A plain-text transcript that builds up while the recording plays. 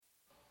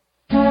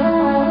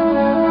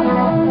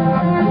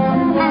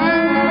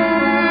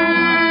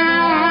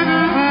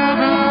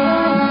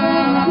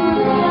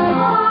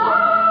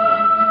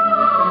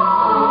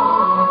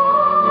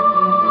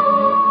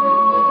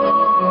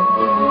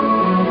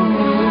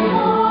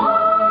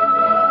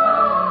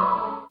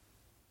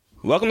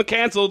Welcome to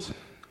Canceled.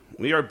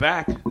 We are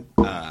back,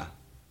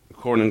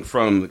 recording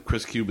from the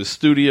Chris Cubis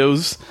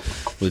Studios,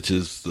 which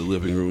is the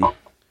living room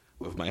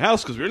of my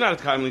house, because we're not at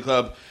the Comedy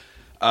Club.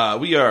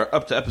 We are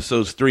up to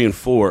episodes 3 and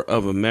 4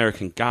 of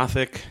American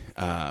Gothic.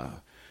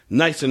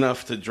 Nice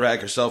enough to drag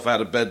herself out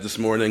of bed this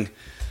morning.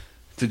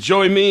 To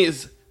join me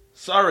is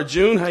Sarah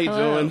June. How you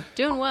doing?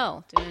 Doing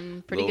well.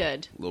 Doing pretty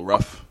good. A little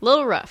rough.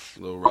 Little rough.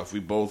 We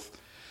both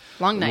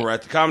Long night. were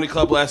at the Comedy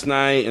Club last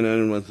night, and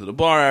then went to the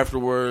bar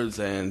afterwards,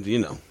 and you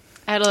know.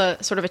 I had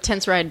a sort of a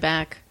tense ride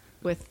back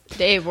with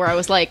Dave where I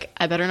was like,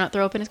 I better not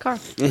throw up in his car.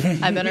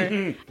 I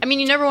mean,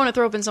 you never want to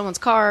throw up in someone's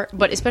car,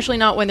 but especially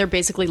not when they're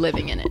basically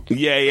living in it.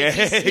 Yeah.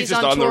 He's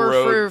just on on tour the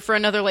road for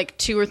another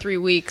 2 or 3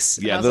 weeks.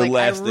 Yeah, and I was the like, I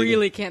last thing-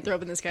 really can't throw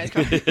up in this guy's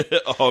car.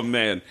 Oh,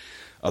 man.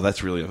 Oh,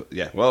 that's really...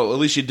 Yeah, well, at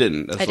least you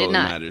didn't. That's I did all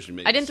not. that matters. You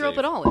made I didn't it throw up safe.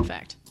 at all, in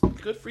fact.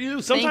 Good for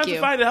you. Sometimes you.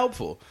 I find it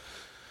helpful.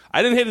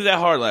 I didn't hit it that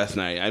hard last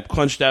night. I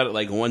punched out at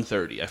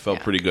 1:30. I felt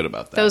pretty good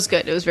about that. That was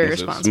good. It was very It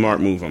was responsible. a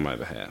smart move on my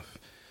behalf.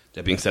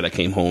 That being said, I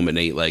came home and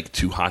ate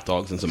 2 hot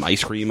dogs and some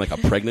ice cream like a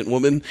pregnant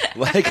woman.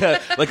 like a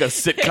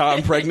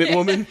sitcom pregnant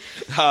woman.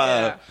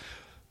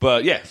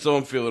 But yeah, so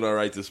I'm feeling all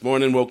right this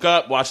morning. Woke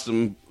up, watched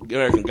some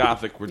American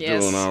Gothic. We're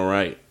doing all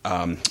right.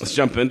 Let's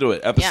jump into it.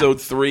 Episode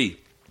 3.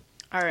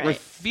 All right. I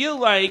feel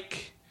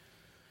like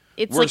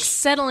It's we're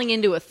settling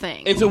into a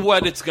thing. into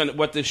what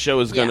this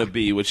show is gonna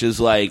be, which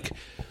is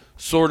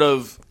sort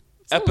of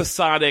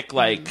episodic,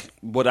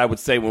 what I would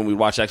say when we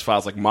watch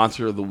X-Files,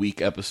 Monster of the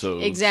Week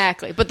episodes.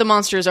 Exactly. But the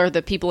monsters are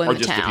the people in Or the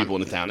just town. the people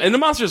in the town. And the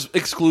monster's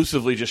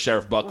exclusively just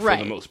Sheriff Buck for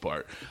the most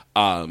part.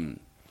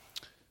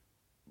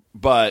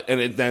 But,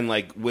 and then,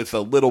 with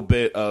a little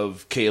bit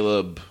of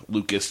Caleb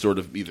Lucas sort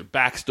of either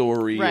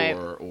backstory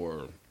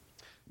or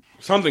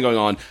something going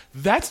on,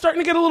 that's starting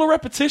to get a little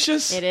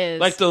repetitious. It is.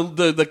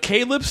 The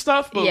Caleb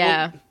stuff. But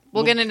yeah.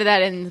 We'll get into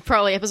that in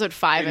probably episode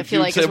 5, I feel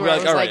like, is where I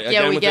was all right,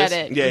 yeah, we with get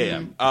this?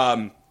 it.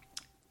 Yeah.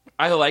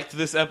 I liked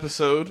this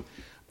episode.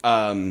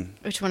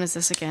 Which one is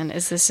this again? I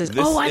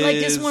like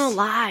this one a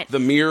lot. The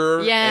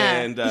Mirror. Yeah.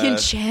 And, the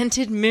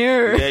Enchanted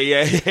Mirror.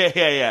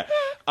 Yeah.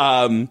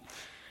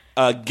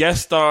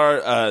 Guest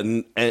star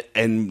and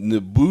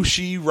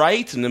Nimbush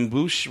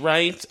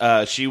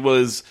Wright. She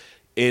was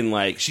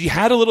in she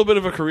had a little bit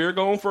of a career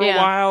going for a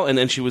while, and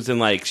then she was in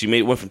went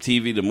from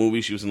TV to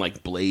movie. She was in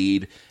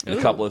Blade and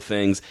a couple of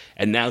things,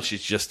 and now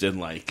she's just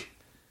in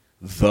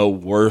the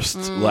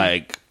worst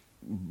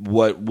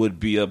what would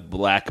be a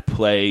black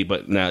play,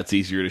 but now it's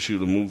easier to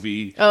shoot a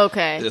movie.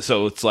 Okay.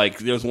 So it's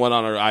there's one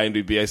on her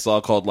IMDb I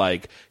saw called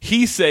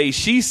He Say,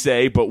 She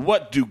Say, but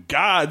what do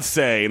God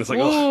say? And it's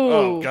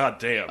oh god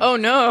damn. Oh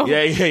no.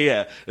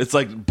 Yeah. It's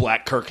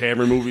black Kirk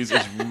Hammer movies.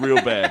 It's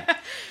real bad.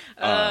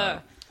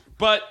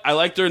 But I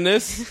liked her in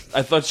this.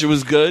 I thought she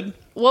was good.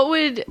 What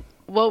would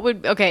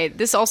okay,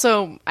 this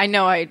also, I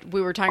know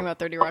we were talking about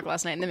 30 Rock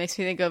last night, and that makes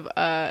me think of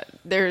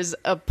there's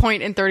a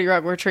point in 30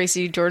 Rock where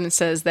Tracy Jordan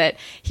says that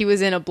he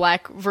was in a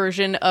black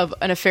version of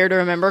An Affair to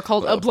Remember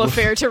called A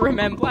Blaffair to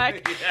Remember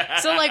Black. Yeah.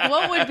 So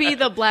what would be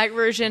the black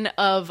version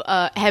of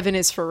Heaven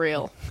is for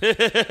Real?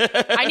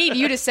 I need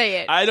you to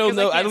say it. I don't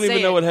know. I don't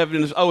even know what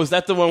Heaven is. Oh, is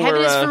that the one Heaven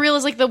where is for Real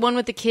is the one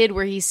with the kid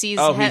where he sees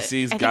he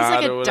sees I think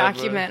God it's or a whatever.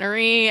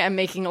 documentary. I'm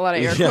making a lot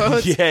of air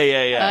quotes.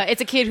 Yeah.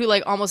 It's a kid who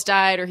almost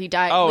died, or he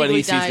died. Oh, and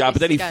he sees died, God,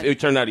 but then it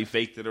turned out he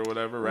faked it or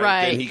whatever, right?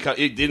 Right. And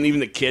it didn't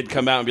even the kid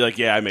come out and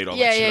be yeah, I made all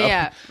that shit up.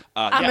 Yeah.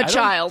 I'm a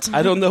child.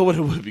 I don't know what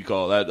it would be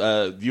called.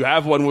 You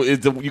have one.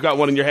 You got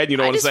one in your head and you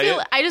don't want to say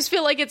it? I just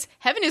feel like it's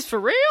Heaven is for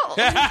Real.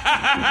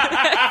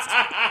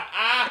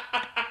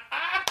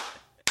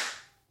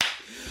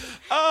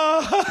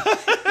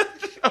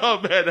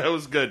 Oh man, that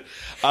was good.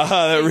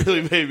 That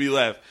really made me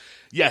laugh.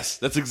 Yes,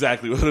 that's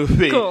exactly what it would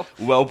be. Cool.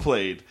 Well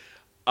played.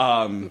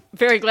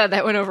 Very glad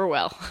that went over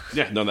well.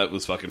 Yeah, no, that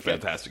was fucking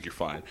fantastic. You're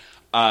fine.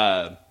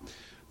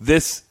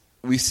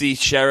 We see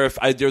Sheriff.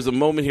 There's a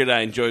moment here that I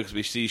enjoy because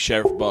we see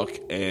Sheriff Buck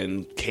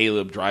and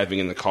Caleb driving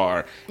in the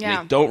car. Yeah.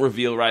 And they don't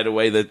reveal right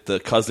away that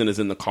the cousin is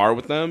in the car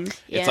with them.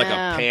 It's a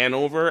pan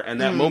over, and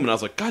that moment I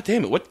was like, God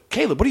damn it!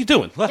 Caleb, what are you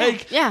doing?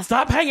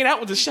 Stop hanging out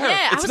with the sheriff.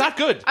 Yeah, it's not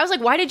good. I was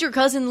like, why did your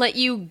cousin let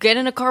you get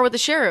in a car with the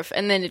sheriff?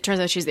 And then it turns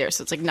out she's there,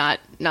 so it's not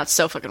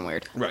so fucking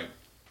weird. Right.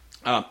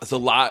 It's a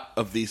lot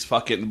of these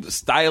fucking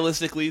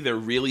stylistically, they're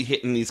really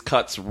hitting these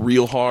cuts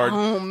real hard.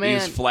 Oh man,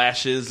 these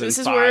flashes and this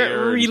is fire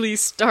where it really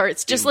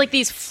starts. Just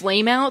these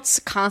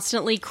flameouts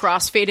constantly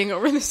crossfading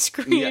over the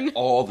screen,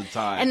 all the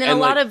time, and then a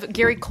lot of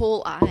Gary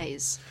Cole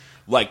eyes,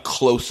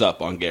 close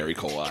up on Gary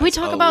Cole eyes. Can we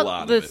talk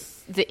about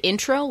the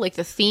intro,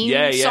 the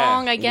theme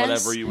song? I guess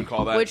whatever you would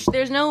call that. Which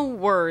there's no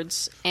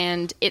words,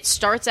 and it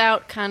starts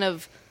out kind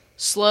of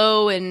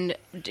slow and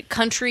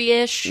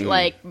country-ish,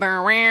 but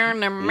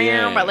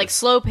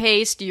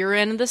slow-paced. You're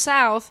in the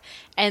South,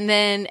 and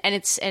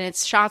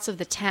it's shots of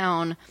the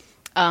town,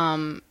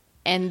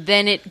 and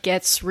then it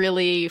gets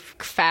really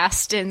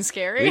fast and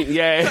scary.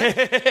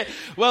 Yeah.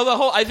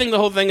 Well, I think the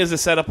whole thing is to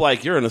set up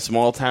like you're in a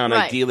small town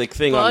idyllic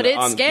thing. But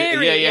it's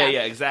scary.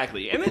 Yeah,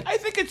 exactly. And I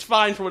think it's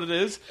fine for what it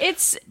is.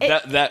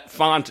 That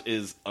font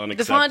is unacceptable.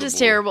 The font is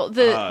terrible.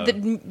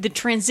 The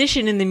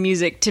transition in the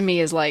music to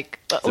me is like,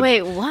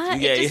 wait, what?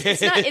 Yeah,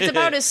 it's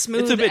about as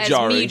smooth as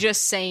jarring. me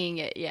just saying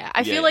it. Yeah,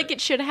 I feel like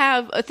it should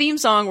have a theme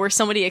song where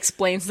somebody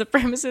explains the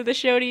premise of the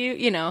show to you.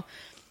 You know.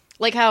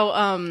 Like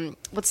how,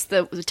 what's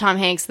the Tom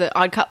Hanks, the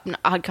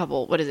Odd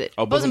Couple, what is it?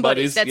 Oh, Bosom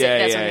Buddies? That's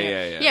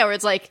it. Yeah, where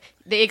it's like,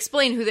 they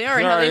explain who they are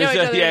and how they know each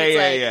other.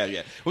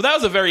 Yeah. Well, that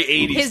was a very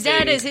 80s His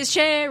dad thing. is his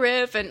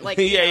sheriff, and like...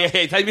 Yeah.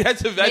 I mean,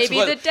 that's maybe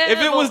what, the devil. if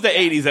it was the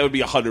 80s, that would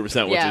be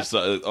 100% what this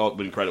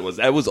opening credit was.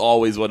 That was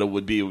always what it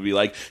would be. It would be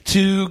like,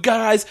 two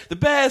guys, the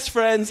best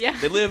friends,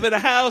 they live in a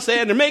house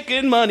and they're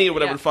making money, or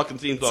whatever the fucking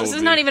theme song this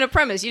is not even a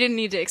premise. You didn't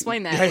need to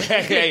explain that.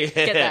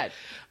 Get that.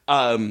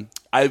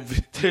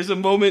 There's a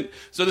moment.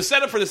 So the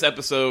setup for this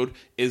episode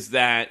is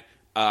that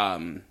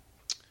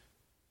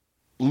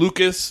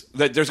Lucas,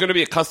 that there's going to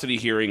be a custody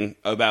hearing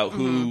about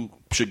who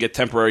should get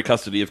temporary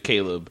custody of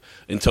Caleb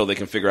until they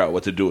can figure out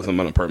what to do with him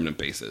on a permanent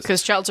basis.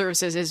 Because child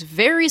services is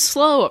very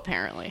slow,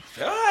 apparently.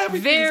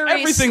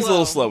 Everything's a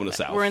little slow in the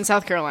South. We're in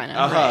South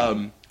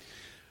Carolina.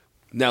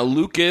 Now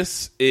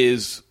Lucas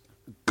is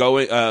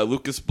going.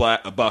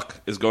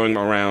 Buck is going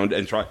around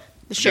and trying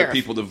to get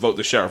people to vote.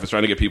 The sheriff is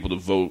trying to get people to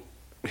vote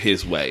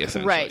his way,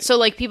 essentially. Right. So,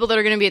 like, people that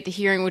are going to be at the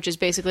hearing, which is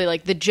basically,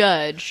 like, the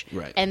judge.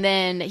 Right. And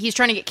then he's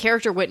trying to get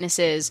character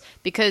witnesses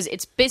because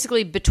it's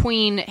basically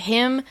between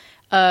him,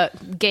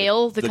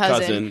 Gail, the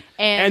cousin,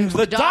 and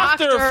the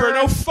doctor for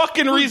no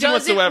fucking reason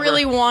whatsoever. Doesn't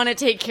really want to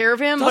take care of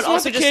him, but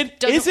also the kid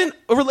isn't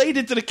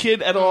related to the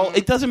kid at all.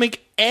 It doesn't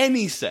make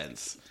any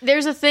sense.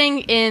 There's a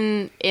thing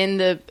in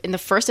the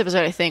first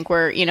episode, I think,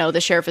 where, you know, the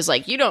sheriff is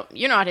like,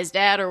 you're not his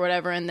dad or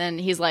whatever, and then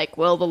he's like,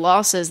 well, the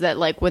law says that,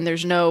 like, when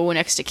there's no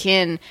next of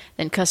kin,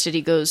 then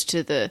custody goes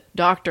to the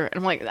doctor. And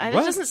I'm like, that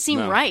doesn't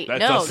seem right.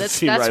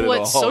 That's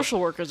what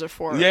social workers are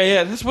for.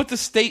 Yeah, that's what the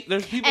state.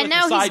 There's people. And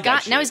now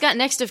he's got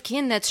next of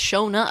kin that's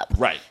shown up.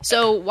 Right.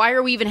 So why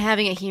are we even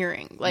having a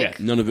hearing? Like,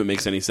 none of it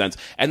makes any sense.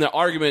 And the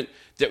argument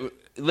that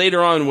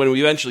later on, when we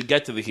eventually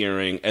get to the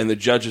hearing, and the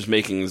judge is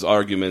making his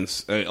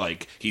arguments,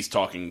 like he's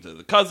talking to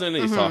the cousin,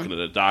 he's talking to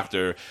the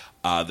doctor.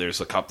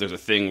 There's a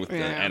thing with the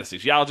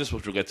anesthesiologist,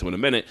 which we'll get to in a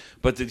minute.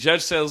 But the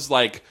judge says,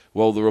 like,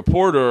 well, the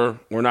reporter,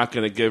 we're not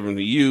going to give him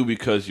to you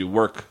because you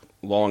work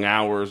long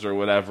hours or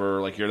whatever.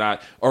 Like you're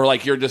not, or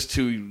like you're just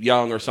too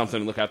young or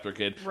something to look after a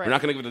kid. Right. We're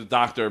not going to give it to the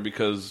doctor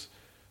because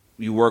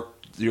you work.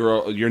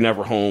 You're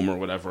never home or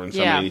whatever, and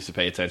somebody needs to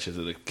pay attention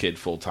to the kid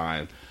full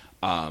time.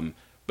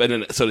 But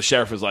then, so the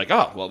sheriff is like,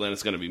 oh, well, then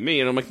it's going to be me.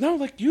 And I'm like, no,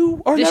 like,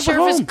 you are never home. The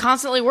sheriff is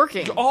constantly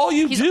working.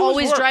 He's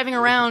always driving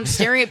around,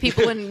 staring at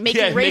people and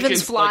making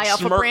ravens fly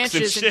off of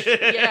branches. So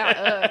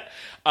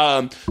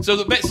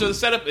the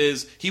setup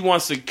is he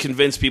wants to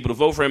convince people to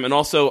vote for him and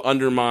also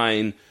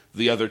undermine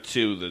the other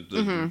two,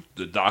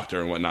 the doctor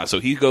and whatnot.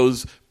 So he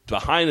goes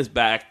behind his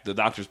back, the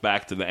doctor's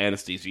back, to the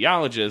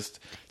anesthesiologist.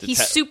 He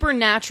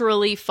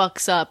supernaturally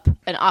fucks up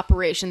an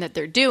operation that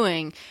they're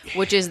doing,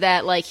 which is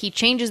that, like, he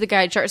changes the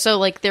guy chart. So,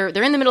 like, they're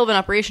in the middle of an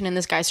operation, and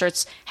this guy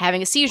starts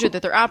having a seizure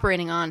that they're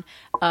operating on,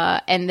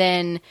 and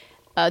then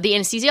the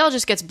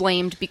anesthesiologist gets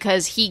blamed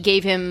because he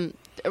gave him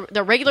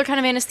the regular kind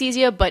of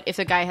anesthesia, but if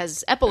the guy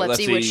has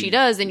epilepsy, which he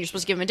does, then you're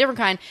supposed to give him a different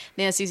kind.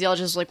 The anesthesiologist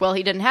is like, well,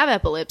 he didn't have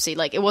epilepsy.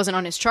 Like, it wasn't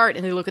on his chart.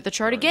 And they look at the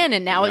chart again,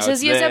 and now it says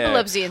he has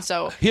epilepsy. And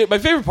so... My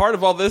favorite part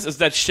of all this is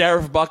that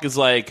Sheriff Buck is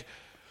like,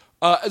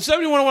 does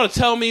anyone want to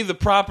tell me the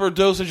proper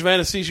dosage of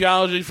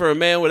anesthesiology for a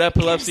man with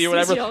epilepsy or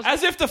whatever?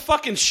 As if the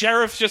fucking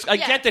sheriff just... I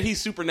get that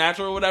he's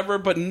supernatural or whatever,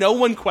 but no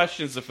one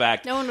questions the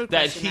fact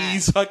that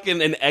he's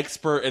fucking an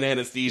expert in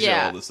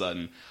anesthesia all of a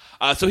sudden.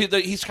 So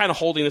he's kind of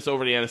holding this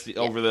over the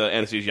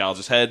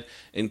anesthesiologist's head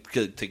and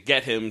to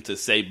get him to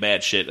say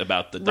bad shit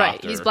about the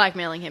doctor. Right, he's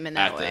blackmailing him in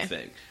that way. The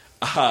thing.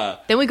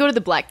 Then we go to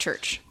the black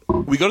church.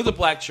 We go to the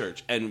black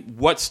church, and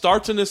what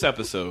starts in this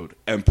episode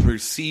and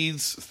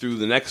proceeds through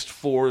the next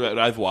 4 that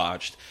I've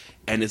watched,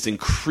 and it's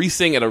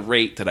increasing at a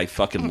rate that I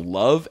fucking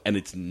love, and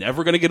it's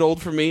never going to get old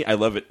for me. I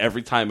love it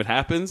every time it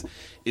happens,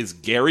 is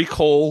Gary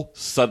Cole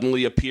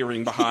suddenly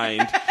appearing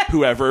behind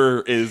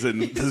whoever is in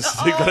this.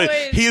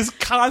 He is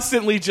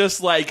constantly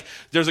just like,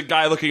 there's a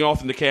guy looking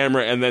off in the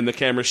camera, and then the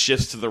camera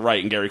shifts to the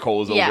right, and Gary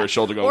Cole is over his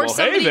shoulder going,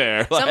 hey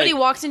there. Somebody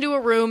walks into a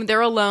room,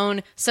 they're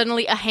alone,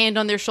 suddenly a hand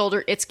on their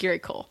shoulder, it's Gary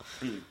Cole.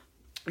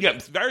 Yeah,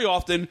 very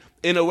often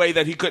in a way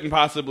that he couldn't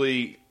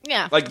possibly...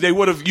 Yeah. Like, you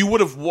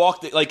would have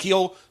walked... Like,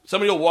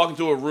 somebody will walk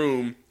into a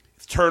room,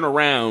 turn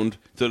around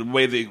to the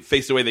way they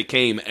face the way they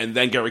came, and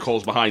then Gary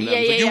Cole's behind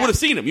them. You would have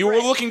seen him. You were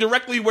looking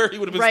directly where he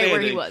would have been standing. Right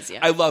where he was, yeah.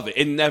 I love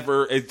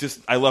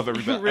it. I love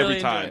every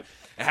really time.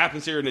 It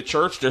happens here in the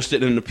church. They're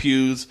sitting in the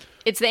pews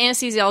it's the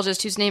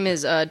anesthesiologist whose name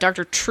is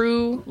Dr.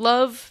 True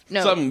Love.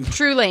 No,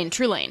 True Lane.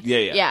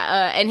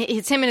 Yeah, and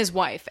it's him and his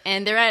wife,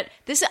 and they're at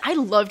this. I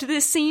loved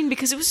this scene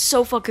because it was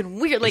so fucking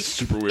weird. Like, it's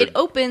super weird. It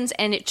opens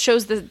and it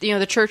shows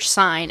the church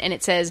sign, and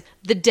it says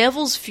 "The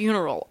Devil's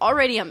Funeral."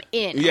 Already, I'm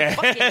in. I'm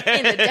fucking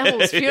in the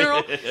Devil's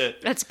Funeral.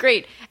 That's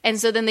great. And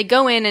so then they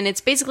go in, and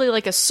it's basically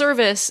like a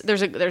service.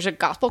 There's a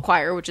gospel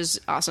choir, which is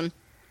awesome.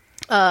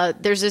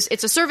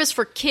 It's a service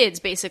for kids,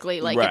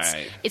 basically. Like,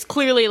 it's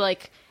clearly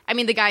like, I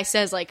mean, the guy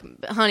says, like,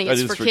 honey,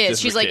 it's for kids.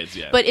 She's like, kids,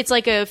 yeah. But it's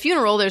like a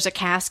funeral. There's a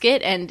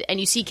casket, and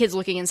you see kids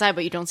looking inside,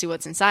 but you don't see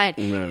what's inside.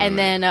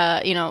 Then,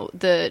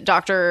 the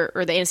doctor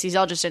or the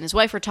anesthesiologist and his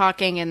wife are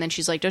talking, and then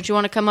she's like, don't you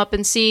want to come up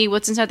and see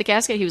what's inside the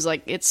casket? He was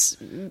like, it's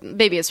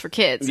for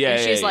kids. Yeah,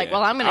 and she's like,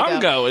 well, I'm going to go.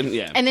 I'm going,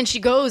 yeah. And then she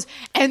goes,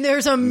 and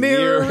there's a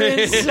mirror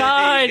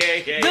inside.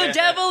 The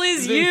devil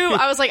is you.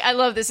 I was like, I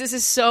love this. This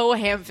is so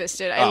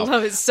ham-fisted. I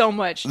love it so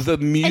much. And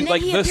then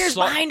he appears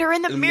behind her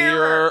in the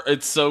mirror.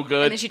 It's so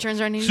good. And then she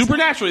turns around and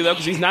supernaturally, though,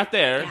 because he's not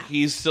there. Yeah.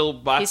 He's still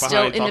behind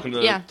talking to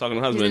the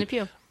husband. He's in the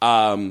pew.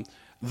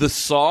 The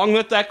song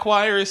that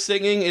choir is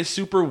singing is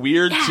super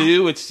weird,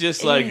 too. It's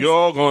just like,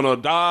 you're gonna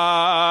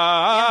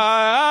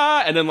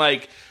die. And then,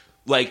 like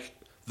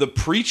the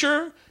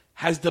preacher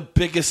has the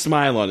biggest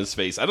smile on his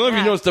face. I don't know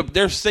if you noticed,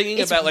 they're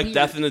singing about, like,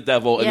 death and the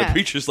devil, and the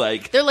preacher's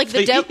like... They're like,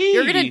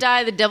 you're gonna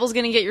die, the devil's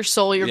gonna get your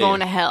soul, you're going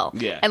to hell.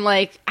 Yeah. And,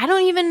 like, I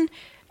don't even...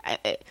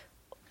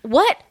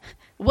 What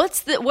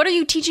are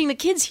you teaching the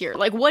kids here?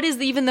 Like, what is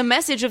even the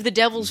message of the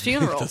devil's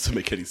funeral? It doesn't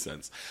make any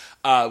sense.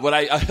 What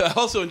I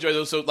also enjoy,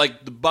 though, so,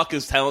 like, the Buck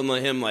is telling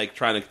him, like,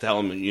 trying to tell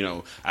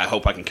him, I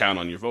hope I can count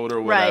on your vote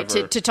or whatever.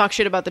 Right, to talk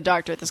shit about the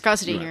doctor at this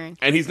custody hearing.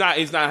 And he's not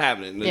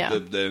having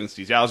it. The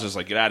anesthesiologist is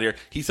like, get out of here.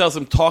 He tells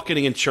him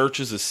talking in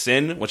church is a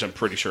sin, which I'm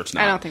pretty sure it's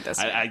not. I don't think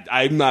that's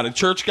I'm not a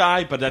church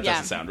guy, but that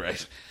doesn't sound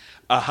right.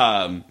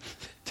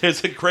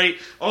 There's a great...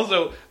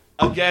 Also,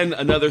 again,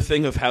 another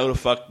thing of how the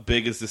fuck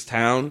big is this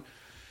town...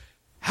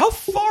 How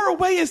far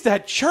away is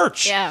that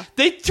church? Yeah.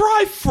 They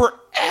drive forever.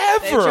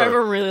 They drive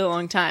a really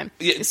long time.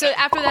 Yeah. So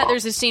after that,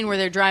 there's a scene where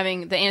they're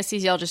driving, the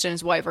anesthesiologist and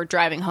his wife are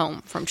driving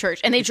home from church.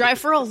 And they drive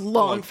for a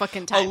long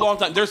fucking time. A long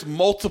time. There's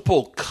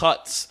multiple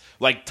cuts,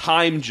 like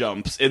time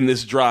jumps in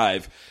this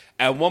drive.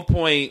 At one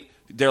point,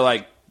 they're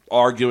like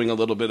arguing a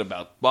little bit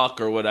about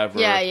Buck or whatever.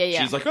 Yeah.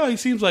 She's like, oh, he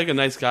seems like a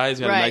nice guy. He's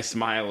got a nice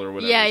smile or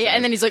whatever. Yeah.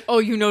 And then he's like, oh,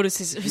 you notice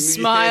his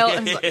smile?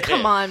 And he's like,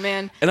 come on,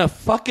 man. And a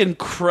fucking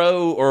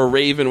crow or a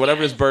raven,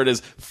 whatever this bird is,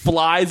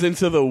 flies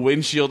into the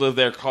windshield of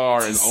their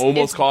car and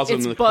almost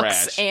causes them to crash.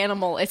 It's Buck's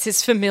animal. It's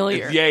his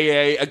familiar.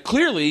 Yeah.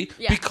 Clearly,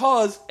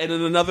 because, and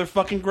in another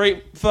fucking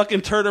great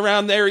fucking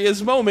turnaround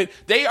areas moment,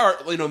 they are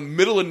in the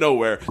middle of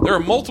nowhere. There are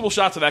multiple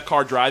shots of that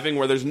car driving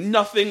where there's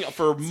nothing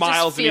for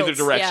miles in either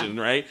direction,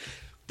 right?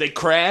 They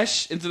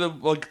crash into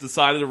the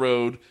side of the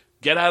road,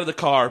 get out of the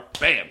car,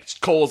 bam!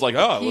 Cole's like,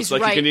 oh, it looks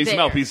like he can need some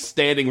help. He's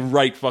standing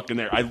right fucking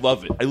there. I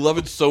love it. I love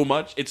it so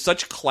much. It's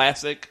such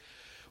classic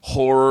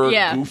horror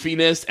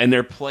goofiness, and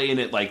they're playing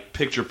it like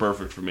picture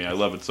perfect for me. I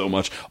love it so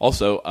much.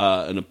 Also,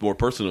 in a more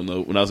personal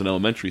note, when I was in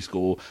elementary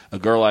school, a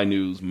girl I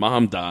knew's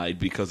mom died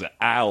because an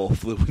owl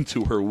flew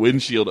into her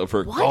windshield of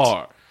her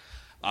car.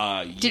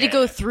 Did it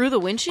go through the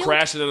windshield?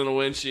 Crashed into the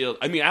windshield.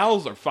 I mean,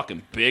 owls are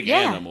fucking big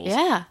animals.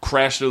 Yeah.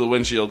 Crashed through the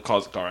windshield,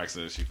 caused a car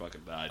accident. She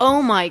fucking died.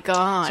 Oh my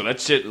god. So that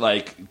shit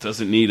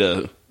doesn't need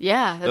a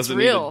that's need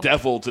real. a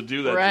devil to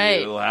do that.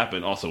 Right. It'll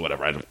happen. Also,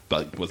 whatever. I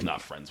was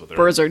not friends with her.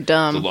 Birds are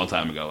dumb. It was a long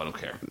time ago. I don't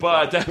care.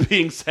 But that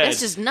being said,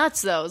 it's just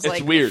nuts though. It's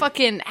like weird.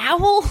 Fucking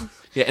owl.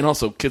 Yeah, and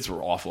also kids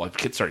were awful. Like,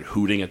 kids started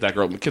hooting at that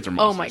girl. Kids are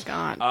monsters. Oh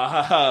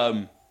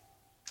my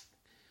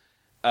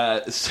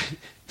god.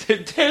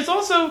 There's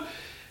also.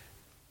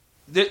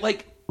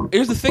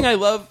 Here's the thing I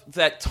love,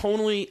 that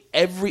tonally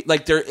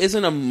there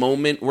isn't a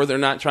moment where they're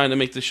not trying to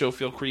make the show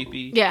feel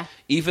creepy. Yeah.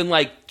 Even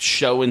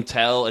show and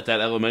tell at that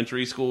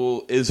elementary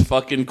school is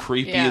fucking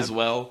creepy as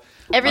well.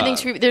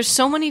 Everything's creepy. There's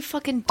so many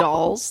fucking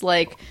dolls.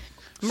 Like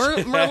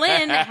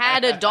Merlin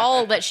had a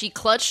doll that she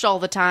clutched all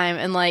the time,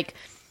 and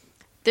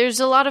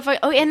there's a lot of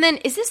and then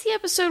is this the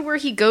episode where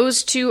he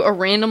goes to a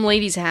random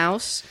lady's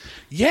house?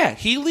 Yeah,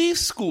 he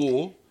leaves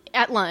school.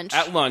 At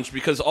lunch,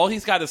 because all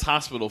he's got is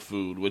hospital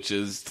food, which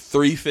is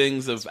 3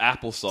 things of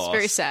applesauce. It's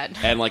very sad.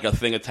 And a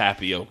thing of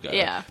tapioca.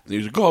 Yeah. And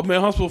he's like, oh man,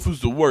 hospital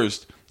food's the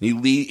worst.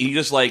 And he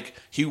just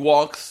he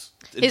walks.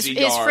 His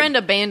friend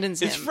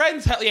abandons him. His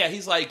friends,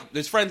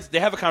 his friends,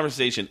 they have a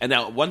conversation. And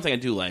now, one thing I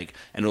do like,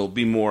 and it'll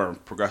be more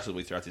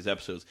progressively throughout these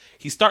episodes,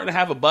 he's starting to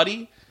have a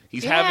buddy.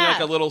 He's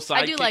having a little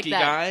sidekicky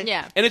guy.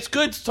 Yeah. And it's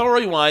good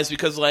story-wise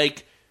because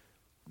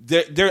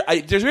there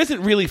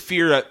isn't really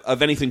fear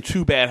of anything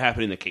too bad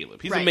happening to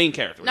Caleb. He's the main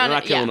character. They're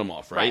not killing him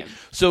off, right?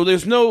 So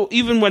there's no,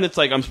 even when it's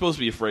I'm supposed to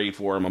be afraid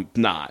for him, I'm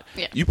not.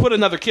 Yeah. You put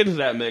another kid into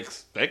that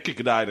mix, that kid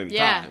could die at any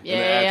time. And that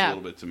adds a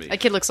little bit to me. That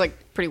kid looks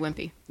pretty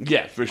wimpy.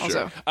 Yeah, for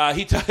sure.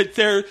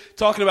 They're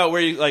talking about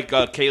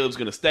where Caleb's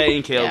going to stay,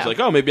 and Caleb's like,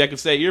 oh, maybe I could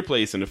stay at your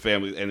place in the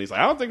family. And he's like,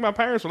 I don't think my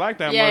parents were like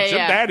that much. Your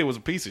daddy was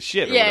a piece of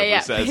shit, or whatever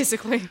he says.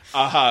 Basically.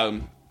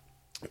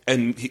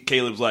 And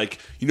Caleb's like,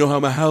 you know how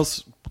my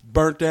house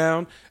burnt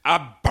down.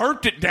 I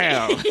burnt it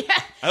down.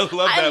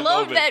 I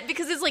love that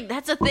because it's like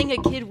that's a thing a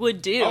kid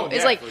would do. Oh, it's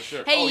yeah, like, for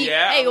sure. hey, Oh,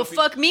 yeah? hey, well,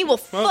 fuck me, well,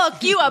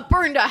 fuck you. I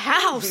burned a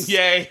house.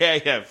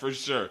 Yeah, for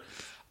sure.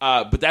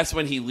 But that's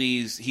when he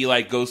leaves. He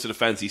like goes to the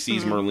fence. He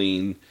sees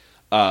Merlin,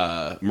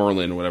 or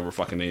whatever her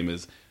fucking name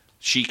is.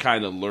 She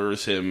kind of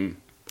lures him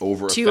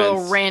over to a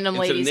fence a random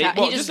lady's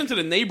house. Just into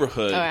the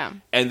neighborhood. Oh, yeah.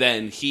 And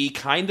then he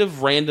kind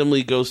of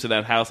randomly goes to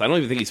that house. I don't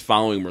even think he's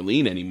following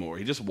Merlin anymore.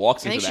 He just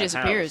walks into that house. I think she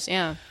disappears.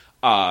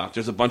 Yeah.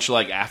 There's a bunch of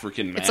like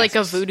African masks. It's like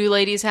a voodoo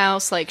lady's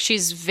house. Like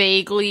she's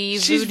vaguely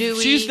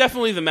voodoo-y. She's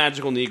definitely the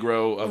magical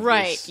Negro of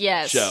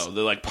this show.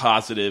 The like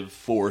positive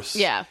force.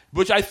 Yeah.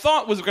 Which I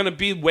thought was going to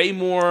be way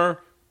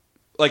more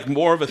like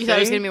more of a You thing. thought it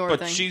was gonna be more of a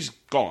but thing. she's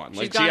gone.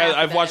 She's Like gone after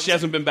I've watched. that She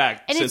hasn't been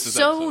back and since it's this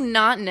so episode.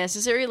 not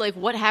necessary. Like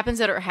what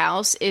happens at her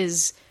house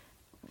is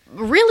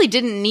really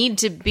didn't need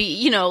to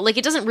be. Like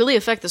it doesn't really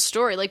affect the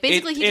story. Like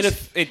basically,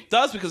 it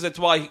does because that's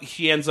why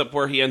he ends up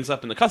where he ends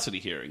up in the custody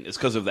hearing is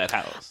because of that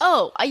house.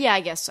 Oh yeah, I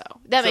guess so.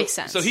 That makes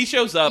sense. So he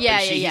shows up and Yeah.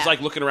 he's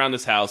like looking around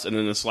this house and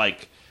then it's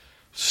like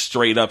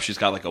straight up she's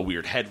got like a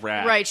weird head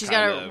wrap. Right, she's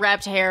got a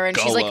wrapped hair and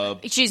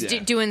she's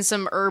like doing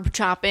some herb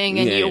chopping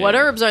and what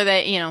herbs are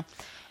they?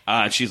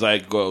 And she's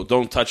like, "Well,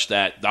 don't touch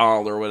that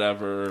doll or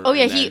whatever." Oh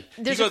yeah, and then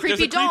there's a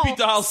creepy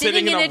doll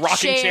sitting in a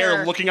rocking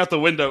chair looking out the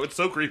window. It's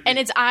so creepy, and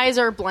its eyes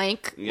are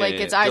blank,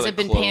 its eyes have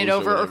been painted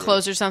over or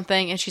closed or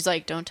something. And she's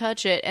like, "Don't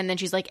touch it." And then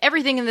she's like,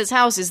 "Everything in this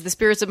house is the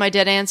spirits of my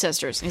dead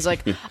ancestors." And he's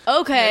like,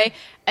 "Okay."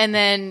 And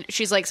then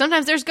she's like,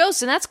 "Sometimes there's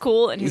ghosts, and that's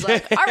cool." And he's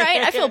like, "All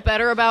right, I feel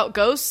better about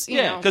ghosts."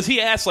 You know. Because he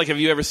asks, like, "Have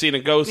you ever seen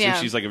a ghost?" Yeah.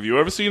 And she's like, "Have you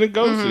ever seen a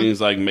ghost?" And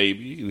he's like,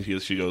 "Maybe."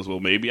 And she goes,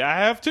 "Well, maybe I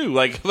have too."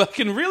 Like,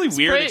 fucking really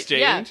weird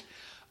exchange. Yeah.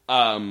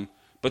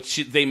 But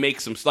they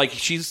make some, like,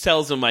 she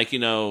tells him, like,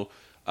 you're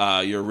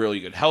a really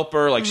good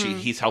helper. Like,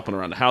 he's helping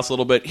around the house a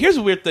little bit. Here's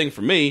a weird thing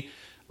for me.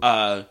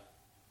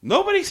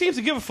 Nobody seems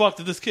to give a fuck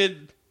that this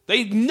kid,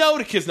 they know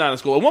the kid's not in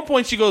school. At one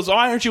point, she goes, "Oh,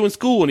 why aren't you in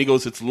school?" And he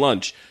goes, "It's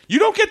lunch." You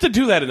don't get to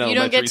do that in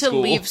elementary school. You don't get to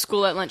leave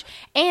school at lunch.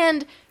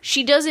 And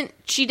she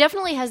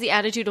definitely has the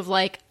attitude of,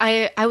 like,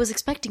 I was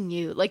expecting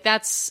you. Like,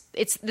 it's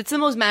the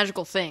most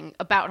magical thing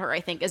about her, I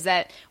think, is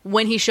that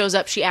when he shows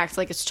up, she acts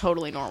like it's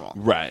totally normal.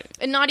 Right.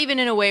 And not even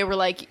in a way where,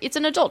 like, it's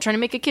an adult trying to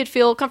make a kid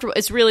feel comfortable.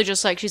 It's really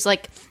just like, she's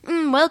like,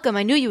 welcome,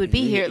 I knew you would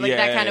be here. Like,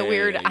 that kind of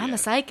weird, I'm a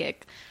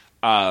psychic.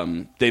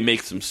 They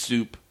make some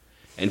soup,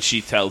 and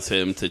she tells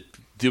him to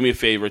do me a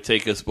favor,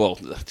 take us. Well,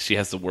 she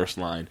has the worst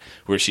line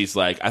where she's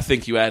like, "I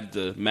think you added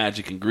the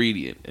magic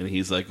ingredient," and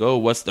he's like, "Oh,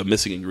 what's the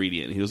missing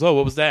ingredient?" And he goes, "Oh,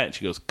 what was that?" And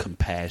she goes,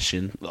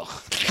 "Compassion." Ugh,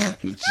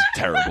 it's just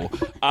terrible.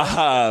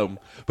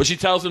 But she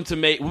tells him to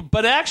make.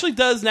 But it actually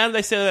does. Now that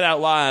I say that out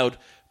loud,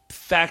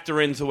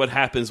 factor into what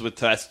happens with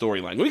that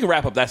storyline. We can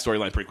wrap up that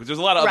storyline pretty quick. There's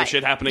a lot of other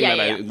shit happening that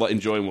I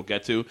enjoy and we'll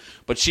get to.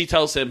 But she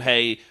tells him,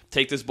 "Hey,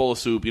 take this bowl of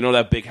soup. You know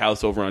that big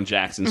house over on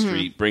Jackson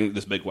Street? Bring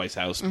this big white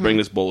house. Bring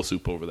this bowl of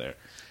soup over there."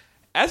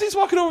 As he's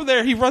walking over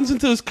there, he runs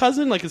into his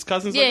cousin. Like, his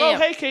cousin's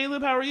 "Hey,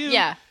 Caleb, how are you?"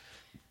 Yeah.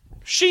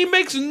 She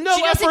makes no effort.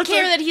 She doesn't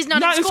care that he's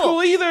not in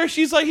school either.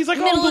 He's like,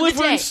 "Oh, I'm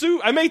delivering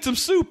soup. I made some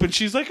soup." And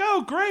she's like,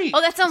 "Oh, great."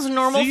 Oh, that sounds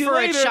normal for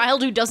later. a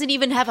child who doesn't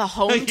even have a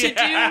home to do.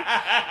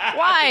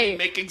 Why?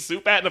 Making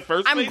soup at in the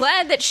first place? I'm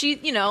glad that she,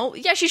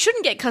 she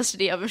shouldn't get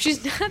custody of him.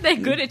 She's not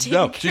that good at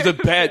taking care she's a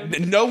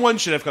bad... No one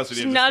should have custody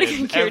of him. Not a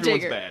good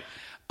caretaker. Everyone's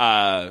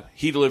bad.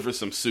 He delivers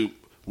some soup.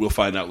 We'll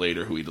find out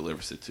later who he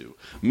delivers it to.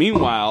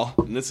 Meanwhile,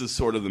 and this is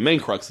sort of the main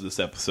crux of this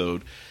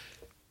episode,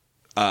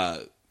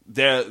 the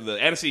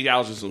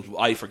anesthesiologist's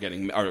wife are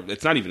getting, or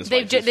it's not even his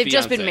wife. They've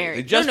just been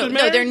married. No,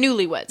 they're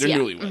newlyweds. They're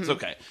newlyweds.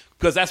 Okay,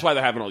 because that's why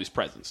they're having all these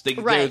presents.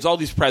 There's all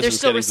these presents. They're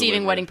still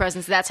receiving wedding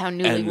presents. That's how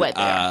newlywed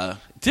they are.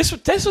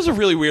 This was a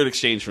really weird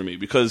exchange for me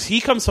because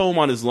he comes home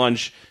on his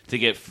lunch to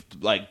get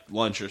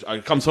lunch,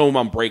 or comes home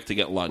on break to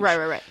get lunch.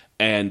 Right.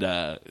 And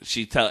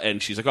she's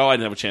like, "Oh, I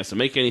didn't have a chance to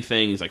make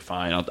anything." He's like,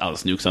 "Fine, I'll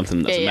just nuke something.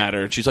 It doesn't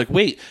matter." And she's like,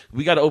 "Wait,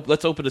 we got to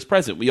let's open this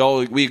present. We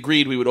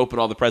agreed we would open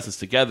all the presents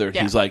together."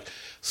 Yeah. He's like,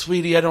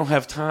 "Sweetie, I don't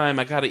have time.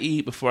 I got to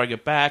eat before I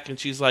get back." And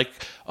she's like,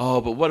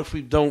 "Oh, but what if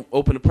we don't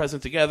open the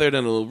present together?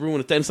 Then it'll ruin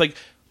it." Then it's like,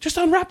 just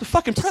unwrap the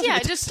fucking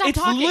present. Just stop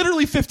talking. It's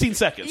literally 15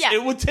 seconds. Yeah.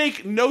 It would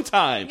take no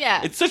time.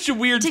 Yeah. It's such a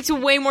weird... It takes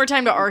way more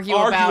time to argue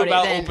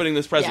about opening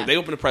this present. Yeah. They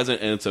open a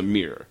present, and it's a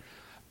mirror.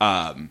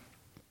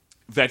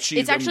 It's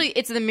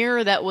the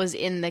mirror that was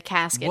in the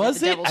casket. Was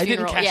at the it? Devil's I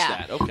didn't funeral. catch Yeah.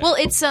 that. Okay. Well,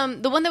 it's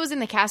the one that was in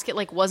the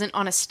casket wasn't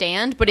on a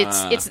stand, but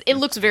it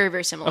looks very,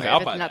 very similar. Okay, if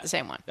I'll it's buy not that. the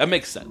same one. That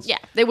makes sense. Yeah,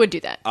 they would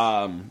do that.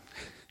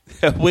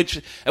 At which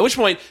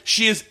point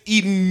she is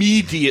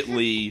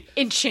immediately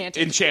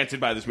enchanted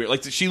by this mirror.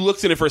 Like, she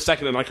looks in it for a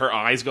second and like her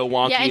eyes go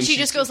wonky. Yeah, and she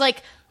just goes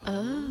like,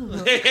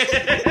 "Oh."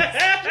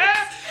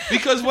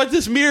 Because what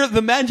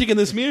the magic in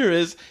this mirror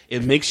is,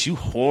 it makes you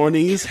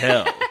horny as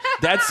hell.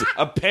 That's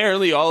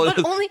apparently all it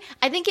is. But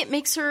I think it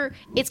makes her,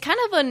 it's kind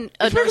of a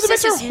it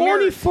makes her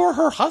horny for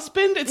her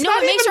husband? It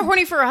makes her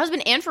horny for her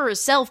husband and for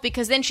herself,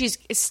 because then she's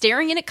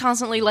staring in it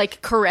constantly,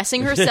 like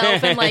caressing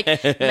herself and like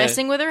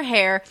messing with her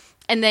hair.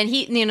 And then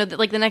he,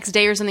 like the next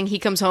day or something, he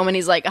comes home and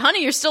he's like,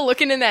 honey, you're still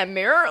looking in that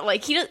mirror?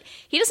 Like, he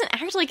doesn't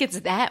act like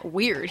it's that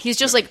weird. He's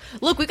just like,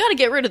 look, we got to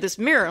get rid of this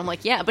mirror. I'm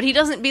like, yeah, but he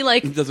doesn't be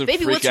like,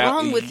 baby, what's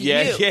wrong with you?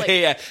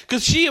 Yeah.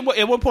 Because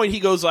at one point he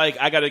goes like,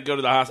 I got to go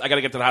to the hospital. I got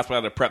to get to the hospital.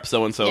 I got to prep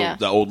so-and-so,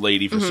 the old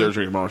lady for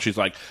surgery tomorrow. She's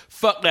like,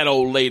 fuck that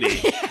old lady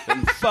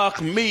and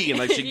fuck me. And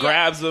like she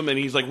grabs him and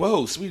he's like,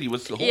 whoa, sweetie,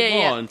 hold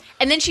on.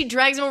 And then she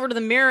drags him over to the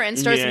mirror and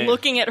starts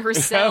looking at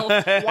herself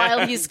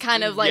while he's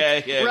kind of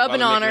like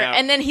rubbing on her.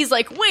 And then he's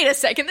like, wait a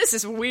second, this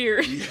is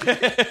weird.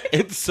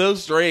 It's so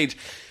strange.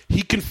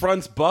 He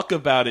confronts Buck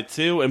about it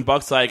too, and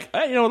Buck's like,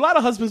 hey, a lot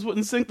of husbands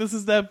wouldn't think this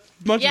is that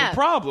much of a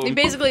problem. He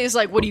basically is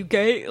like, what are you,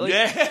 gay?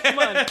 Like, come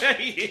on.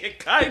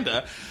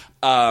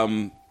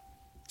 Kinda.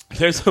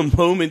 There's a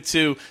moment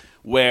too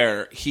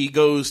where he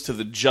goes to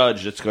the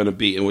judge that's going to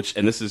be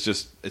and this is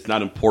just, it's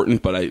not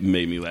important, but it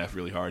made me laugh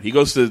really hard. He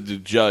goes to the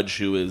judge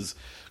who is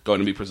going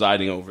to be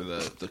presiding over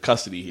the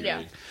custody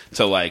hearing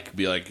to like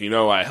be like,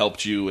 I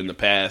helped you in the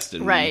past,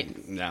 and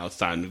now it's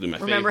time to do my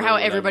favor. Remember how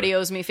everybody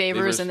owes me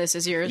favors and this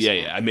is yours?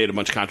 Yeah. I made a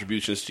bunch of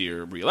contributions to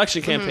your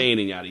re-election campaign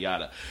and yada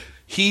yada.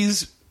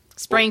 He's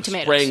spraying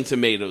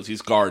tomatoes.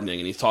 He's gardening,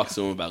 and he talks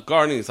to him about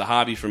gardening. It's a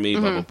hobby for me,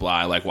 blah, blah, blah.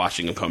 I like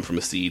watching him come from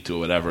a seed to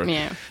whatever.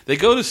 Yeah. They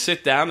go to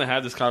sit down to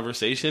have this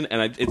conversation,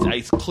 and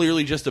it's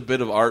clearly just a bit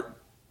of art,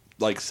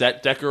 like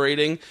set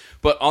decorating,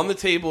 but on the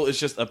table is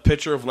just a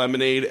pitcher of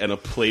lemonade and a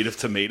plate of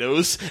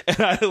tomatoes,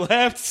 and I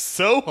laughed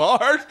so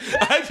hard.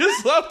 I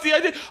just loved the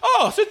idea.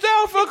 Oh, sit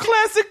down for a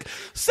classic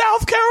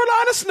South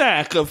Carolina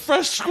snack of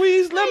fresh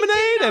squeezed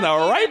lemonade and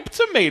a ripe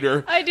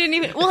tomato. I didn't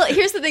even... Well,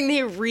 here's the thing.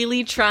 They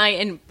really try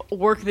and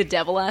work the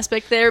devil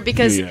aspect there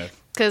because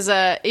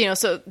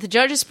so the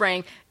judge is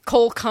spraying.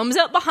 Cole comes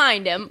up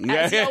behind him,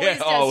 as he always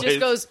does, just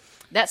goes...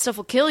 that stuff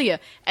will kill you.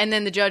 And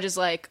then the judge is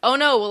like, oh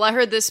no, well I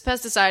heard this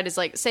pesticide is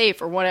like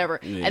safe or whatever.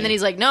 Yeah. And then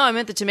he's like, no, I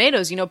meant the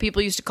tomatoes.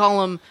 People used to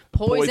call them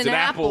poison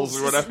apples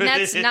or whatever. And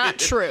that's not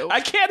true.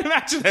 I can't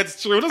imagine that's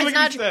true. It doesn't make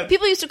any sense.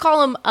 People used to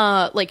call them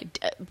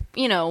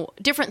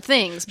different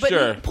things,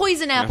 but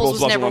poison apples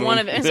was never one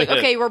of it. And it's like,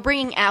 okay, we're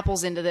bringing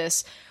apples into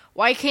this.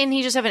 Why can't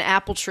he just have an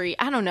apple tree?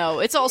 I don't know.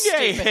 It's all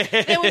stupid.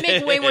 It would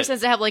make way more sense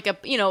to have like a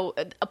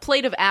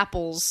plate of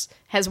apples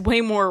has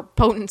way more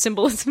potent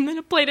symbolism than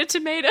a plate of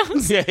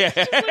tomatoes.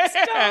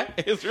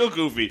 It's real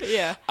goofy.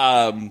 Yeah.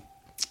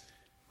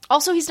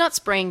 Also, he's not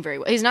spraying very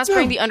well. He's not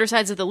spraying the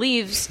undersides of the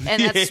leaves,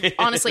 and that's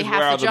honestly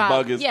half the job.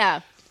 Bug is.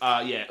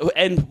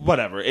 And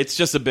whatever. It's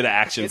just a bit of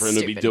action for him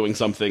to be doing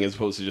something as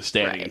opposed to just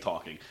standing and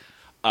talking.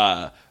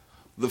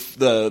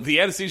 The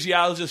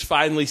anesthesiologist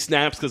finally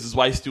snaps because his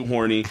wife's too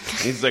horny. And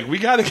he's like, we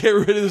got to get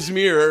rid of this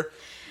mirror.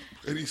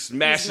 And he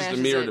smashes the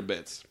mirror to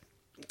bits.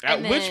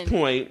 At which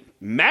point,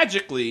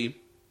 magically,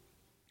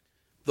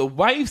 the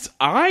wife's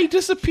eye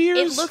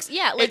disappears. It looks,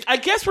 I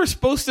guess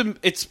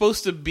it's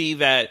supposed to be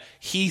that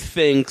he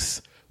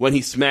thinks when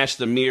he smashed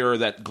the mirror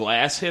that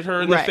glass hit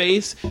her in the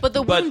face. But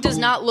the wound does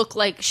not look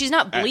like, she's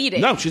not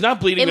bleeding. No, she's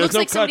not bleeding. It looks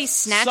like somebody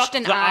snatched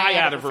an eye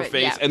out of her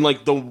face. And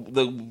like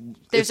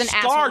there's an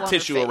scar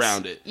tissue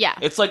around it. Yeah.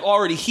 It's like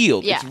already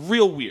healed. Yeah. It's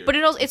real weird. But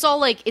it's all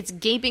like it's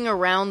gaping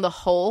around the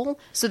hole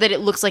so that it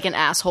looks like an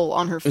asshole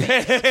on her face.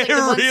 Like it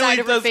one really side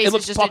of her does. face It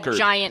looks is just puckered. A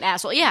giant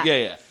asshole. Yeah.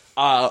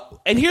 Yeah.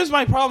 And here's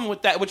my problem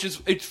with that, which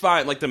is it's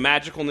fine. Like the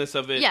magicalness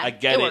of it, I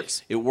get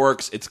it. It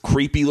works. It's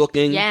creepy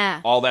looking.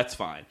 Yeah. All that's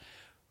fine.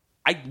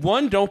 I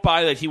don't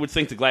buy that he would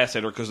think the glass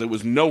hit her because it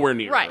was nowhere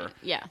near her.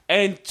 Yeah.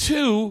 And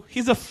two,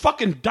 he's a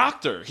fucking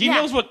doctor. He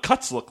knows what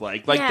cuts look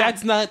like. Like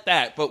that's not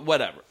that, but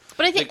whatever.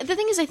 But I think the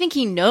thing is, I think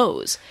he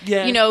knows.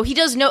 Yeah. He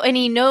does know, and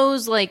he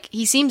knows. Like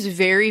he seems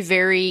very,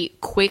 very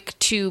quick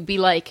to be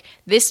like,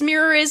 this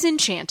mirror is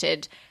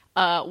enchanted.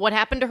 What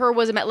happened to her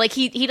was like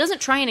he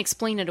doesn't try and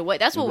explain it away.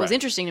 That's what was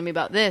interesting to me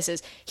about this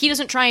is he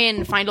doesn't try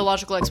and find a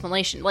logical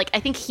explanation. Like I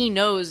think he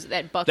knows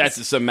that Buck.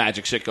 That's some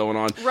magic shit going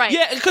on, right?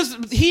 Yeah, because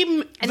then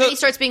he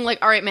starts being like,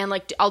 "All right, man,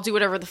 like I'll do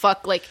whatever the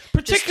fuck." Like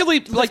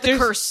particularly like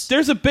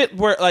there's a bit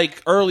where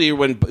like earlier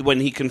when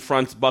he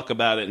confronts Buck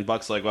about it, and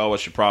Buck's like, "Well,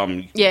 what's your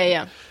problem?"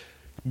 Yeah.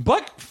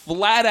 Buck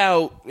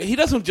he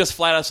doesn't just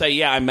flat out say,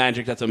 yeah, I'm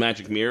magic, that's a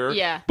magic mirror.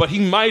 Yeah. But he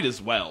might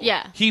as well.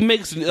 Yeah. He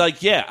makes,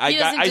 like,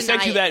 I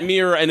sent you that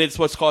mirror and it's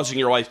what's causing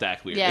your wife to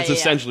act weird. It's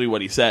essentially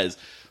what he says.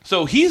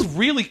 So he's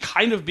really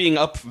kind of being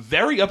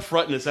very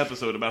upfront in this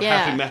episode about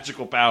having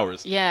magical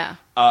powers. Yeah.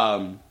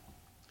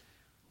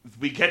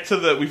 We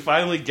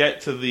finally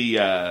get to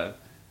the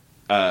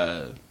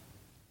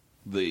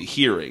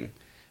hearing.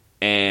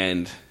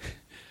 And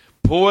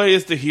boy,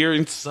 is the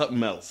hearing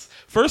something else.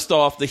 First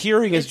off, the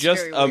hearing is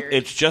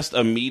just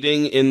a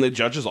meeting in the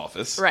judge's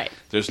office. Right.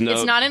 It's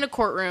not in a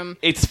courtroom.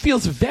 It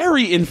feels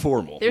very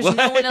informal. There's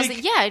no one else.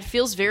 It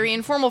feels very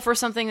informal for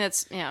something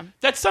that's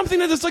something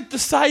that is like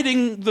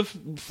deciding the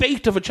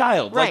fate of a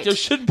child. Right. Like there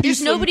should be.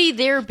 There's nobody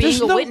there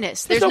being a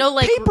witness. There's no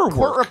like paperwork.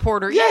 Court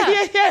reporter. Yeah.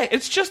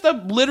 It's just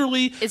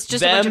it's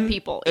just a bunch of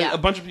people. Yeah. A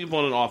bunch of people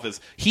in an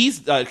office.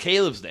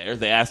 Caleb's there.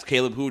 They ask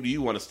Caleb, "Who do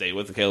you want to stay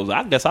with?" And Caleb's,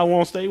 "I guess I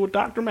want to stay with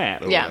Dr.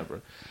 Matt or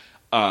whatever."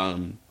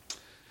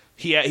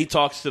 he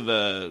talks to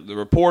the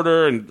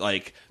reporter, and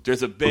like there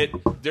is a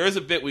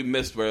bit we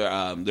missed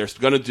where they're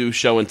going to do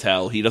show and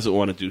tell. He doesn't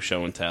want to do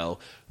show and tell.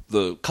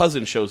 The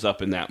cousin shows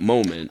up in that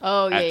moment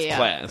at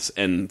class,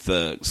 and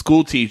the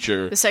school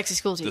teacher, the sexy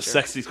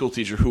school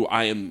teacher, who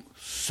I am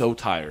so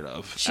tired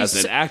of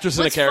as an actress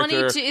and a character,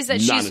 funny too, is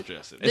that not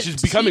interested. And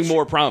she's becoming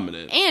more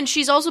prominent, and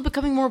she's also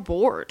becoming more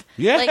bored.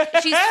 Yeah, like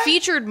she's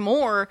featured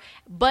more,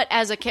 but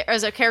as a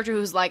character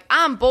who's like,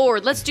 I'm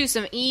bored. Let's do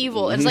some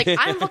evil. And it's like,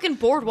 I'm fucking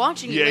bored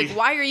watching you. Like,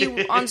 why are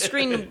you on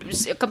screen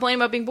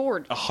complaining about being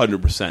bored?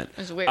 100%.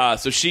 It's weird.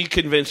 So she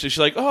convinced her. She's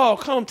like, oh,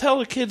 come tell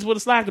the kids what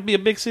it's like to be a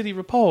big city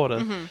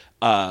reporter.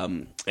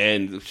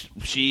 And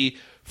she,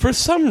 for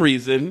some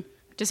reason,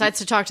 decides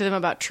to talk to them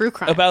about true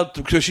crime.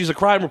 Because she's a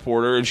crime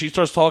reporter, and she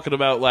starts talking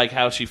about like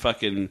how she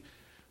fucking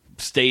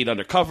stayed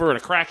undercover in a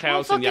crack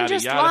house and yada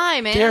just yada.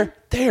 Lie, man.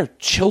 They're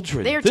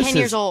children. They're this 10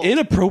 years old.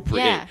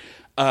 Inappropriate.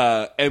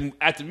 Yeah. And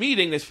at the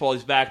meeting, this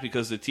falls back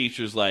because the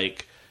teacher's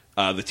like.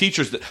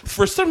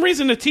 For some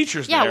reason, the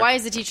teacher's there. Yeah, why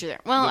is the teacher there?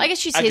 Well, I guess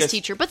she's his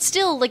teacher, but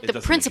still, like,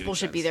 the principal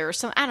should be there or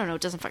something. I don't know.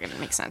 It doesn't fucking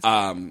make sense.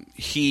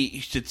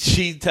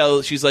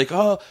 She's like,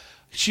 oh,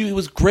 she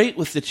was great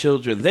with the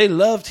children. They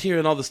loved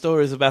hearing all the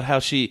stories about how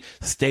she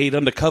stayed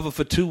undercover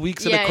for 2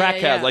 weeks in a crack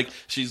house. Like,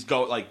 she's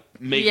letting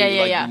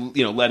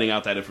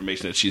out that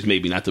information that she's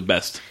maybe not the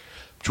best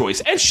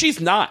choice. And she's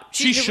not.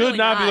 She should really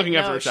not be looking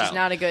after her child. She's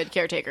not a good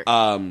caretaker.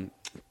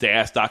 They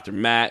asked Dr.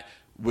 Matt,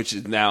 which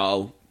is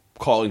now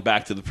calling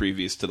back to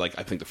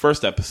I think the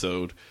first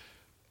episode.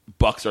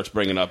 Buck starts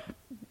bringing up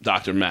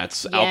Dr.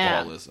 Matt's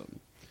alcoholism.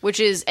 Which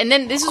is, and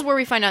then this is where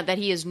we find out that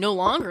he is no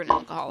longer an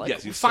alcoholic.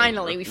 Yes,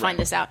 finally, we find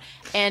this out,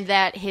 and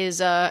that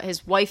his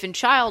wife and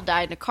child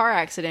died in a car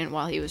accident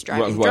while he was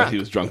driving. He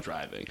was drunk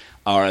driving,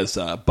 or as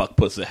Buck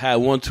puts it, had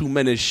one too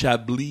many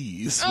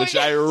Chablis, which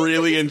I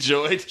really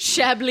enjoyed.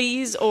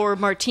 Chablis or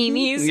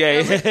martinis,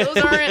 those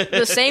aren't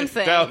the same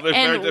thing. No, they're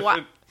very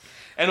different.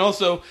 And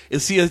also,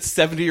 is he a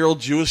 70-year-old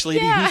Jewish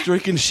lady who's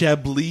drinking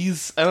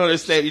Chablis? I don't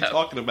understand what you're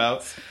talking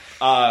about.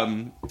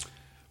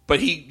 But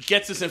he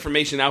gets this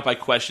information out by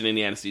questioning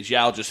the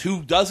anesthesiologist,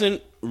 who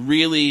doesn't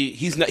really.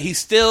 He's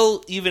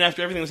still, even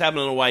after everything that's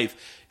happened to the wife,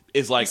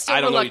 is like, I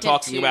don't know what you're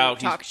talking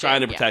about. He's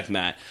trying to protect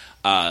Matt.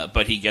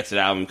 But he gets it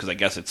out of him because I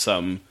guess it's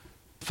some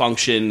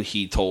function.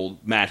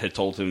 Matt had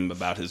told him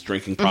about his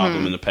drinking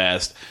problem in the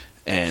past,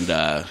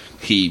 and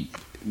he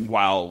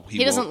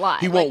doesn't lie.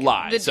 He won't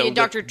lie. So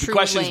the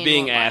question's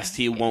being asked,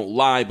 he won't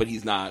lie, but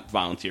he's not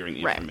volunteering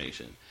the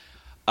information.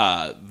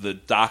 The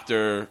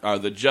doctor, or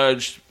the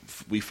judge,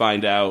 we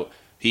find out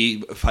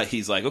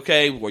he's like,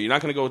 okay, well, you're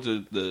not going to go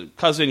with the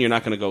cousin, you're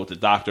not going to go with the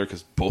doctor,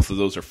 because both of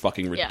those are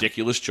fucking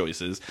ridiculous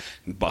choices.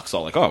 And Buck's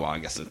all like, oh, well, I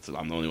guess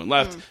I'm the only one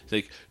left. He's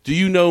like, do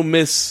you know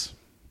Miss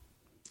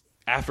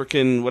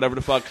African, whatever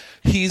the fuck?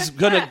 He's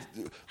gonna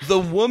the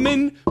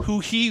woman who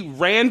he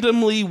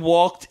randomly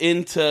walked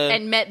into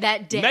and met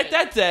that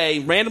day,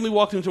 randomly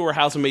walked into her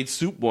house and made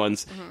soup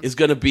once, is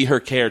gonna be her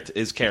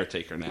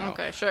caretaker now.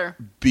 Okay, sure.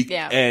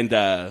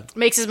 And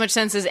makes as much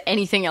sense as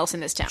anything else in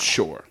this town.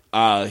 Sure.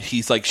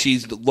 He's like,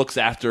 she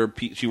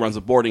runs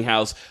a boarding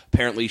house.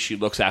 Apparently she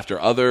looks after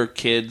other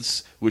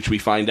kids, which we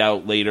find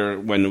out later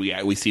when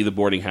we see the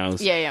boarding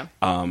house.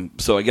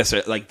 So I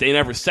guess like they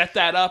never set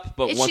that up,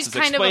 but once it's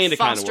explained, it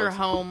kind of works.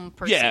 Home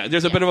person. Yeah,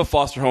 there's a bit of a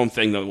foster home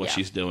thing though, what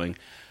she's doing.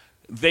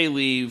 They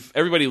leave.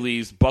 Everybody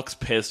leaves. Buck's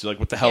pissed. They're like,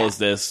 what the hell is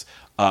this?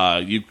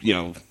 I'm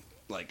going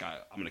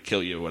to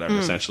kill you or whatever,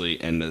 essentially.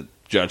 And the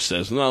judge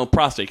says, no,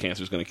 prostate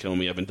cancer is going to kill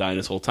me. I've been dying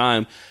this whole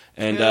time.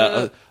 And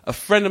a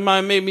friend of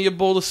mine made me a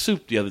bowl of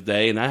soup the other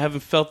day, and I haven't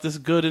felt this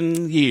good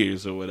in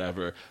years or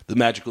whatever. The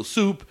magical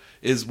soup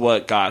is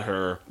what got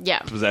her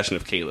possession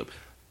of Caleb.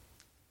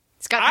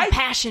 It's got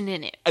compassion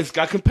in it. It's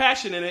got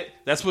compassion in it.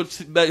 That's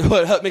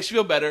what makes you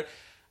feel better.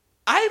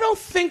 I don't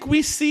think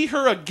we see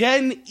her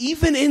again,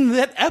 even in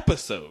that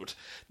episode.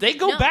 They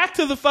go back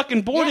to the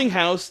fucking boarding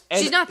house,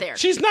 and she's not there.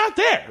 She's not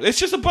there. It's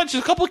just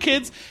a couple of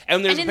kids,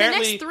 and there's in the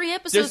next 3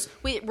 episodes,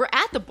 we're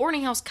at the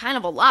boarding house kind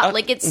of a lot.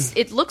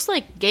 It looks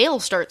like Gail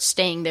starts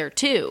staying there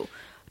too.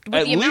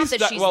 With the amount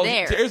that she's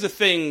there. There's a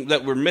thing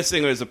that we're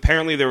missing.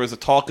 Apparently there was a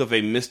talk of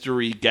a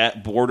mystery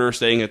boarder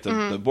staying at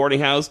the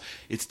boarding house.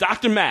 It's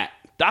Dr. Matt.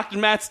 Dr.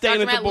 Matt's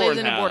staying at the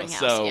boarding house.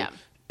 So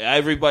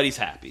everybody's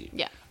happy.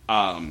 Yeah.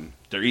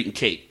 They're eating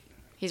cake.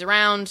 He's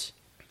around.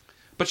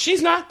 But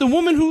she's not. The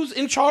woman who's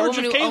in charge of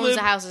Caleb. The woman who owns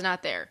the house is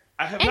not there.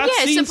 I have not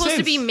seen it's supposed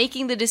to be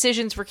making the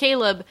decisions for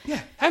Caleb. Yeah,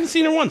 haven't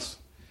seen her once.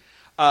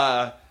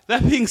 That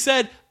being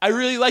said, I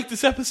really like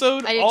this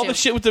episode. All the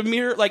shit with the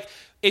mirror. Like,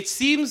 it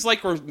seems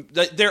like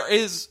there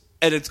is,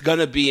 and it's going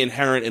to be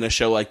inherent in a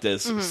show like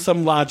this,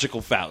 some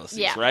logical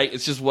fallacies, right?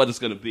 It's just what it's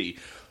going to be.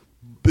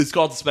 It's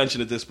called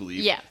suspension of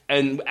disbelief. Yeah.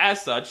 And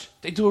as such,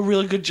 they do a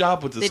really good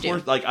job with this.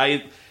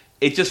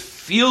 It just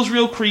feels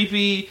real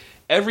creepy.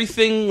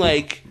 Everything,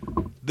 like,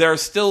 they're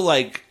still,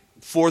 like,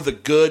 for the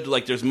good.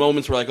 Like, there's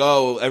moments where, like,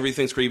 oh,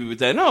 everything's creepy, but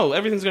then, no,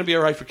 everything's going to be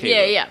all right for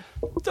Caleb. Yeah.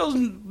 Those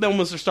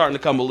moments are starting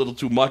to come a little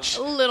too much.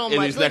 A little much.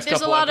 These next there's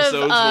couple a lot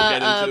episodes of we'll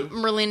get into.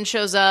 Merlin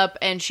shows up,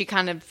 and she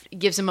kind of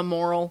gives him a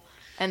moral.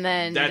 And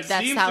then That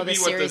that's seems how to the be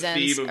what the series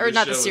ends. theme of Or the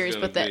not the show is series,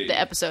 gonna but be. the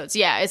episodes.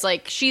 Yeah, it's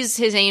like she's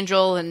his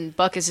angel and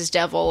Buck is his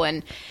devil,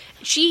 and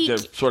They're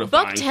sort of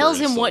Buck vying for tells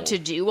his him what soul.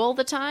 to do all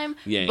the time,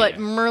 Yeah, but yeah.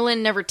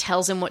 Merlin never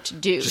tells him what to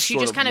do. She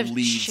sort just kind of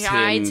leads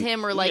chides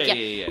him or like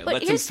But But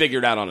lets him here's- figure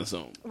it out on his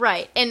own.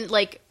 Right. And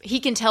like he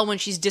can tell when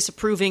she's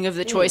disapproving of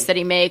the choice that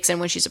he makes and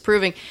when she's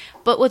approving.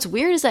 But what's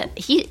weird is that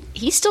he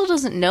still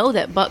doesn't know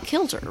that Buck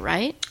killed her,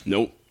 right?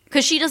 Nope.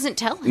 Because she doesn't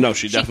tell him. No,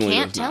 she definitely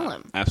can't does tell not.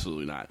 him.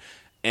 Absolutely not.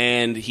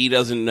 And he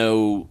doesn't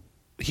know.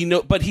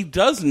 But he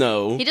does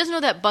know. He doesn't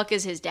know that Buck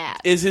is his dad.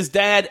 Is his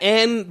dad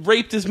and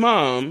raped his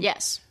mom.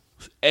 Yes.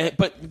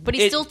 But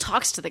He still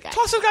talks to the guy.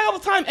 talks to the guy all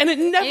the time, and it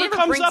never never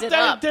comes brings up it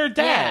that up. their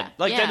dad, Yeah,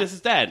 that yeah. is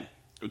his dad.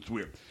 It's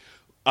weird.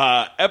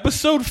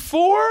 Episode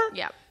 4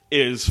 Yeah.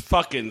 is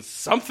fucking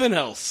something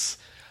else.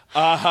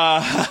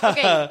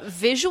 Okay,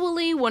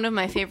 visually, one of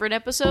my favorite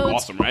episodes.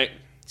 Awesome, right?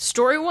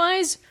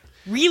 Story-wise,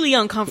 really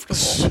uncomfortable.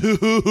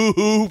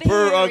 Super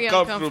Very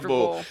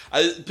uncomfortable.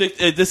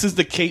 uncomfortable. This is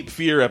the Cape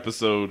Fear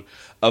episode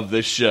of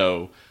this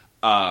show.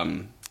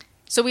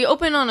 So we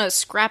open on a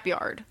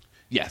scrapyard,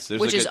 Yes,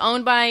 there's which like is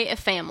owned by a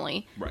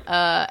family. Right.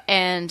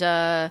 And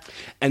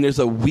there's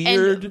a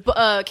weird.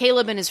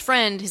 Caleb and his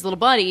friend, his little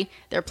buddy,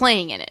 they're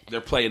playing in it.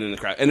 They're playing in the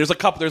crowd, and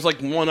there's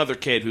like one other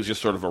kid who's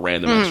just sort of a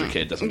random extra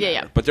kid, doesn't Yeah,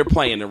 matter. yeah. But they're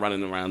playing, they're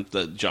running around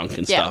the junk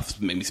and Yeah. stuff,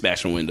 maybe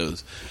smashing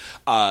windows.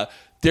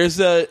 There's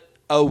a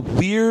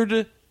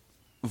weird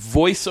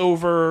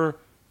voiceover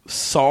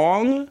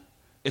song.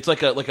 It's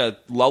like a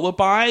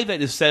lullaby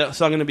that is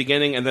sung in the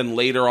beginning, and then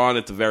later on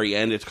at the very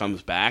end, it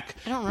comes back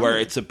I don't remember. where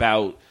it's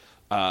about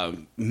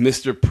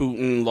Mr.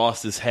 Putin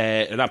lost his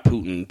head, not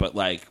Putin, but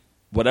like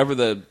whatever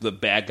the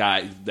bad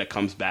guy that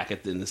comes back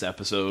in this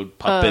episode,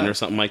 Pupin or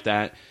something like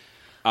that.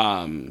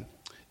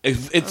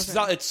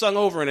 It's sung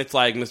over, and it's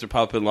like Mr.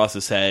 Pupin lost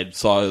his head,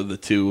 saw the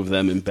two of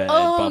them in bed.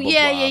 Oh, blah, blah,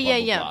 yeah, blah, yeah, blah, yeah,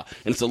 blah, yeah. blah.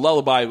 And it's a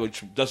lullaby,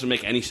 which doesn't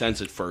make any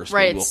sense at first.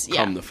 Right, But it's- we'll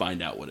come yeah. to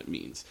find out what it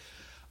means.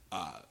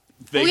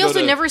 We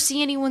also never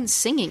see anyone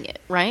singing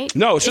it, right?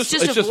 No, it's just a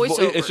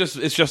voiceover.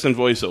 it's just in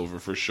voiceover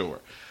for sure.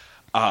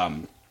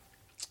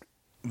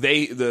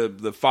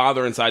 The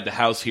father inside the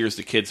house hears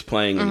the kids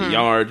playing in the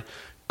yard,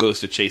 goes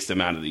to chase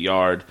them out of the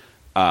yard,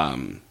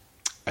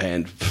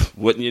 and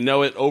wouldn't you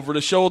know it, over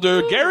the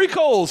shoulder, Gary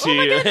Cole's Oh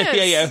my here.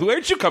 goodness. yeah.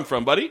 Where'd you come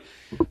from, buddy?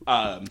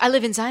 I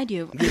live inside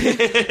you.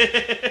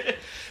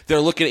 They're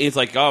looking. He's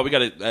like, oh, we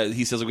got to.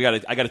 He says,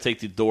 I got to take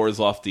the doors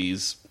off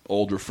these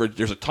old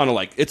There's a ton of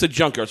it's a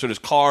junkyard, so there's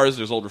cars,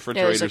 there's old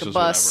refrigerators, there's like a there's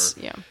bus.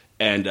 whatever. Yeah.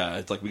 And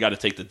it's like, we got to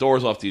take the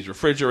doors off these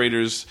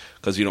refrigerators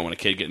because you don't want a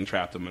kid getting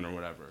trapped in them or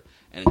whatever.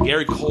 And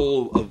Gary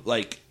Cole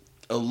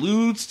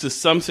alludes to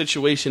some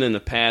situation in the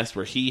past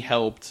where he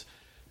helped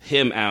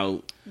him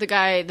out. The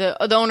guy, the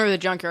owner of the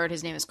junkyard,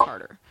 his name is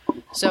Carter.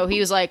 So he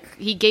was like,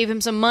 he gave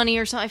him some money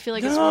or something. I feel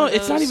like it's one No, of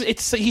it's not those.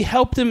 even. He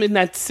helped him in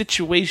that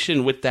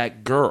situation with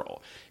that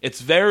girl.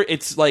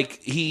 It's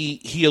like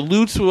he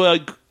alludes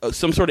to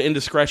some sort of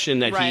indiscretion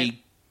that Right.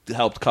 he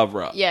helped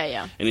cover up.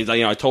 Yeah. And he's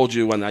like, I told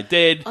you when I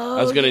did,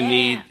 I was Oh, gonna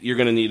yeah. you're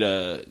gonna need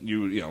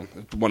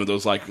one of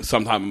those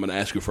sometime I'm gonna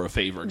ask you for a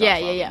favor.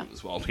 Godfather Yeah.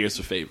 moves. Well, here's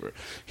the favor.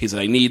 He said,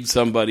 I need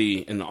somebody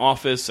in the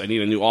office. I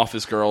need a new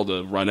office girl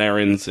to run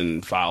errands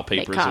and file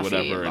papers coffee, or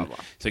whatever. blah, And blah.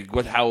 he's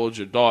like, how old's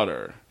your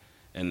daughter?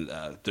 And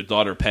the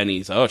daughter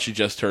Penny's, she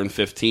just turned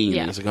 15.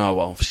 Yeah. And he's like, oh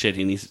well, shit.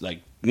 He needs to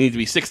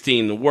be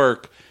 16 to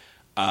work.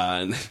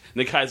 And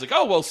the guy's like,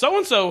 oh, well,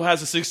 so-and-so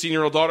has a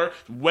 16-year-old daughter.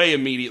 Way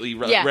immediately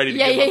ready to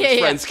give up his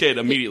friend's kid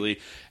immediately.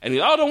 And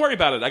he's, don't worry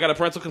about it. I got a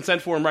parental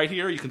consent form right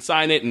here. You can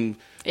sign it, and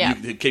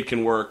the kid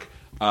can work.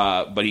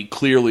 But he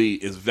clearly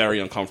is very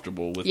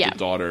uncomfortable with the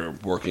daughter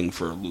working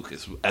for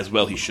Lucas, as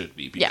well he should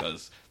be,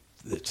 because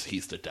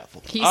he's the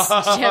devil. He's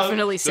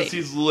definitely Satan.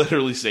 He's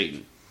literally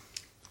Satan.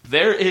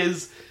 There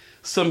is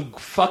some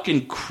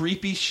fucking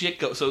creepy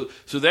shit. So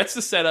that's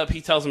the setup. He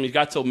tells him he's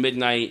got till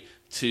midnight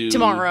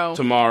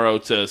tomorrow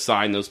to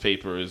sign those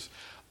papers.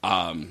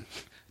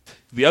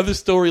 The other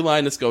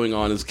storyline that's going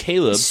on is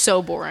Caleb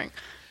So boring.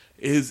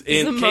 is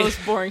It's the most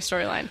boring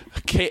storyline.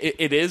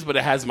 It is, but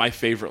it has my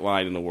favorite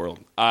line in the world.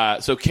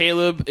 So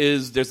Caleb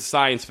there's a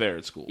science fair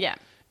at school. Yeah.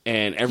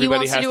 And everybody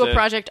wants to has do a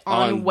project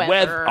on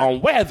weather.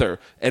 On weather.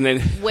 And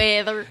then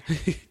Weather.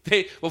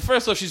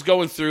 first off, she's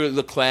going through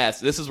the class.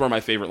 This is where my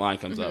favorite line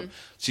comes up.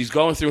 She's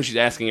going through and she's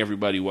asking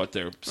everybody what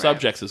their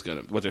subject's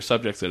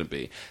gonna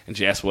be. And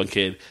she asks one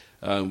kid,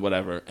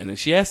 whatever. And then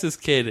she asks this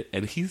kid,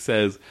 and he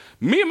says,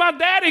 "Me and my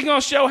daddy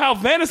gonna show how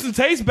venison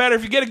tastes better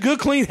if you get a good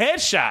clean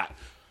headshot."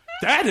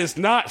 That is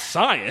not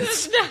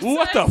science.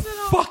 What the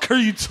fuck are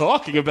you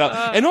talking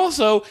about? And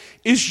also,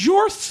 is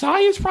your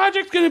science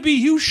project going to be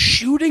you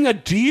shooting a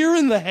deer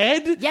in the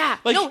head? Yeah.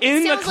 Like no, it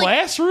in the sounds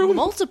like multiple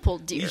multiple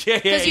deer. Yeah,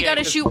 Because you got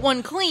to yeah. shoot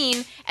one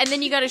clean, and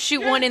then you got to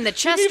shoot one in the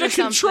chest you need or a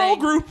something. control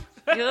group.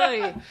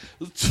 Ugh.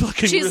 It's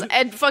fucking She's really-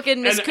 and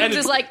fucking Miss and- Coombs and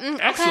is like,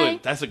 excellent. okay.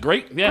 That's a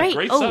great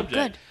Great. Oh, subject.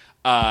 good.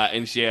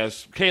 And she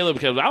asks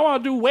Caleb, I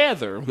want to do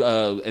weather.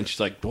 And she's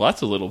like, well,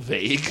 that's a little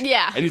vague.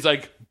 Yeah. And he's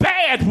like,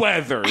 bad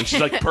weather. And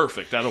she's like,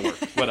 perfect. That'll work.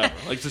 Whatever.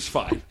 Just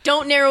fine.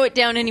 Don't narrow it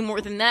down any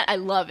more than that. I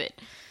love it.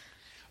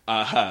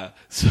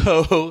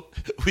 So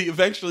we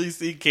eventually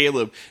see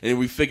Caleb, and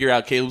we figure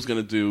out Caleb's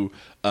going to do...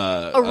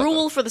 a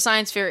rule for the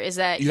science fair is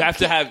that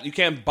you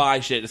can't buy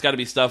shit. It's got to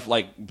be stuff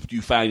like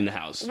you find in the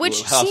house,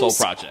 which household seems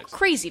projects.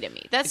 Crazy to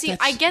me.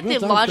 I get the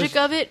logic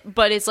of it,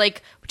 but it's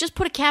like just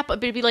put a cap.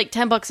 It'd be like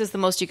 $10 is the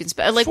most you can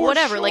spend. Like For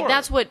whatever. sure. Like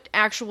that's what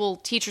actual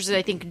teachers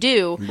I think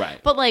do. Right.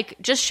 But like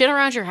just shit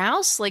around your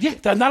house. Like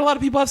not a lot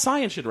of people have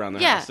science shit around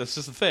their house. That's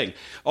just the thing.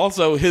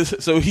 Also,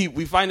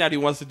 we find out he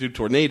wants to do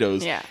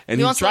tornadoes. Yeah. And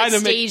he wants trying to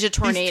stage a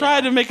tornado. He's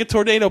trying to make a a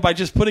tornado by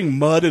just putting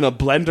mud in a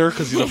blender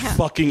because he's a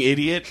fucking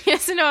idiot. He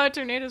doesn't know how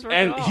tornadoes work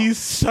and at all. He's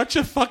such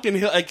a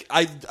fucking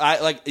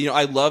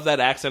I love that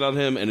accent on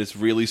him, and it's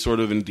really sort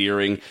of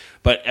endearing.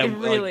 But it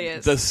really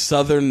is. The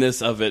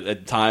southernness of it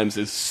at times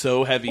is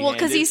so heavy-handed. Well,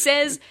 because he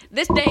says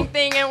this dang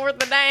thing ain't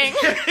worth a dang.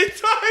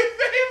 It's my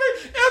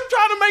favorite. I'm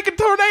trying to make a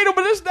tornado,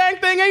 but this dang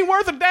thing ain't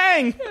worth a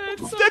dang.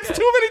 That's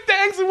too many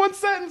dangs in one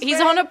sentence.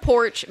 He's on a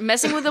porch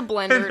messing with a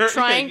blender,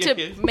 trying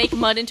to make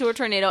mud into a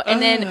tornado,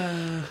 and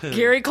then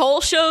Gary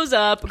Cole shows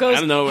up, goes,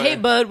 "Hey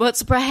bud,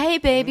 hey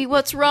baby,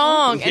 what's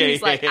wrong?" And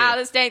he's like,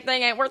 "This dang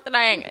thing ain't worth a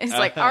dang." And he's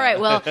like, "All right,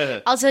 well,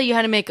 I'll tell you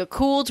how to make a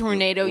cool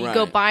tornado. You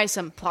go buy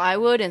some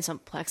plywood and some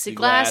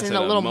plexiglass and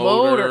a little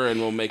motor,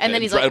 and we'll make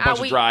then he's a bunch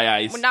of dry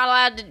ice. We're not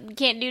allowed to, we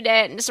can't do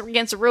that, and this is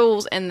against the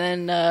rules." And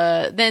then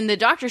the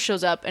doctor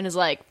shows up and is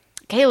like,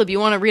 "Caleb, you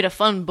want to read a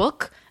fun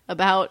book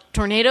about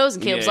tornadoes?"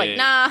 And Caleb's like,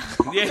 "Nah."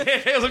 Yeah,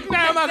 I was like, "Nah,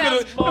 I'm not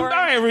gonna.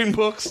 I ain't reading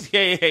books."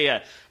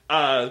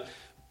 Yeah.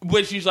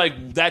 Which he's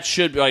like, that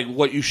should be like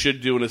what you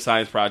should do in a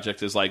science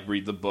project is like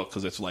read the book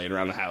because it's laying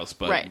around the house.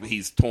 But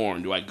he's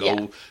torn. Do I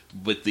go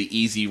with the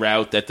easy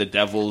route that the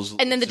devil's?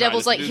 And then the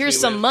devil's like, "Here's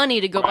some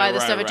money to go buy the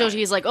stuff I told you."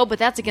 He's like, "Oh, but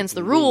that's against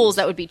the rules.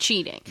 That would be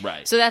cheating."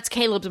 Right. So that's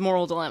Caleb's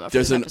moral dilemma.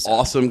 There's an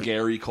awesome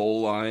Gary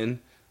Cole line,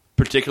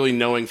 particularly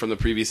knowing from the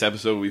previous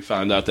episode we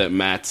found out that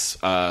Matt's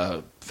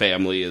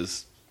family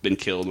has been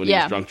killed when he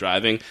was drunk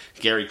driving.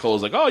 Gary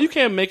Cole's like, "Oh, you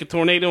can't make a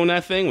tornado in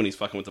that thing," when he's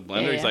fucking with the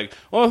blender. He's like,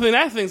 "Only thing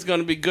that thing's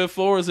going to be good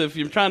for is if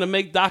you're trying to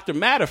make Dr.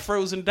 Matt a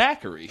frozen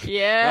daiquiri."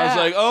 Yeah. And I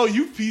was like, "Oh,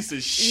 you piece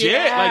of shit."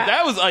 Like,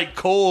 that was like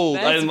cold.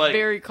 That's and, like,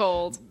 very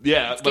cold.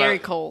 Yeah. It's Gary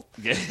Cole.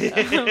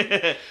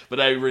 But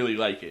I really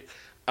like it.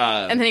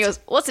 And then he goes,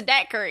 "What's a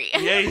daiquiri?"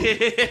 Yeah.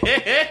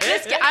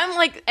 This kid, I'm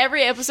like,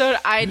 every episode,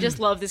 I just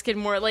love this kid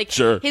more. Like,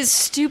 his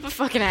stupid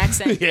fucking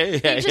accent.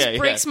 It just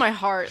breaks my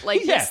heart.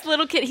 Like, this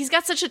little kid, he's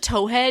got such a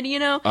towhead, you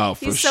know? Oh,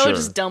 for he's so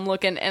just dumb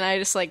looking, and I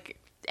just, like,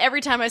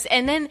 every time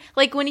and then,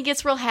 like, when he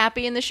gets real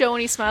happy in the show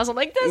and he smiles, I'm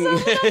like, "There's a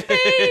little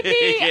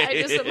baby."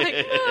 I just am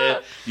like,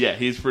 "Ah." Yeah,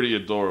 he's pretty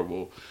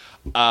adorable.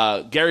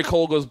 Gary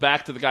Cole goes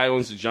back to the guy who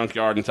owns the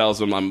junkyard and tells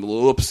him, "I'm a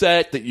little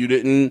upset that you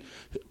didn't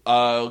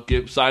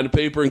sign the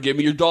paper and give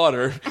me your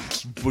daughter,"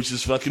 which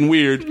is fucking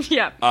weird.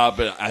 Yeah.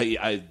 But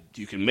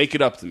you can make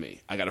it up to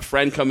me. I got a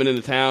friend coming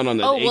into town on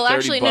the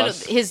 8:30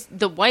 bus. No,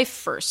 the wife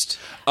first.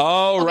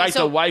 Oh, okay, right, so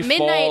the wife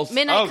falls.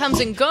 Midnight comes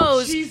and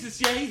goes. Jesus,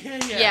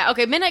 yeah. Yeah,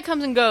 okay, midnight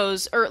comes and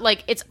goes, or,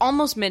 like, it's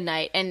almost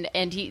midnight, and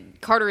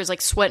Carter is,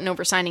 like, sweating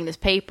over signing this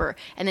paper,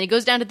 and then he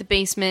goes down to the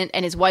basement,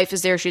 and his wife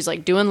is there, she's,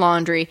 like, doing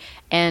laundry,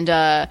 and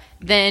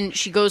then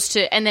she goes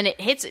to, and then it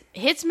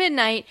hits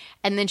midnight,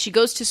 and then she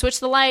goes to switch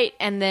the light,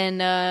 and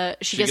then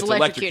she gets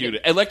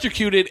electrocuted.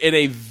 Electrocuted in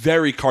a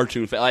very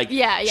cartoon like,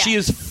 she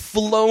is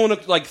thrown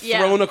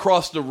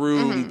across the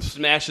room,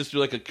 smashes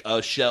through like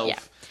a shelf. Yeah.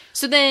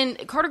 So then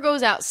Carter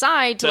goes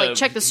outside to like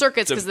check the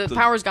circuits because the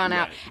power's gone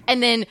out,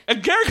 and then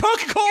Gary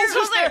Cole's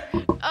just there.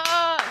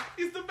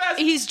 He's the best.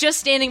 He's just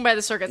standing by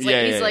the circuits. Like,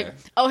 he's like,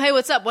 "Oh, hey,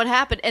 what's up? What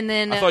happened?" And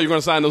then I thought you were going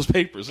to sign those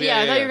papers. I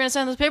thought you were going to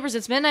sign those papers.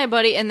 It's midnight,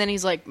 buddy. And then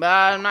he's like,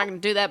 "I'm not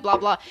going to do that." Blah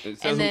blah.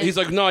 And then he's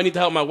like, "No, I need to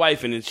help my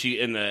wife." And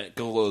then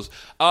goes,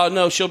 "Oh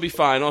no, she'll be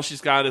fine. All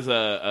she's got is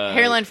a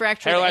hairline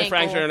fracture.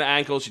 In the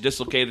ankle. She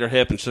dislocated her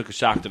hip and took a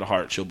shock to the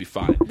heart. She'll be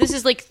fine." This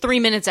is like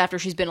 3 minutes after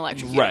she's been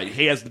electrocuted. Right.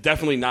 He has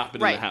definitely not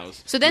been in the house.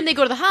 So then they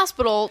go to the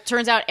hospital.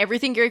 Turns out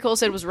everything Gary Cole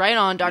said was right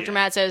on. Dr.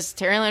 Matt says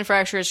hairline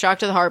fracture is shock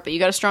to the heart, but you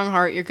got a strong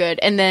heart. You're good.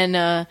 And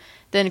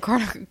then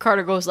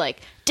Carter goes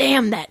like,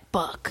 "Damn that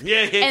buck." Yeah.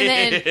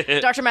 And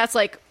then Dr. Matt's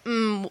like,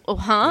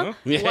 "Huh?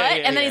 What?"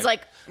 And then he's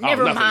like,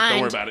 "Never mind. Don't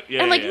worry about it."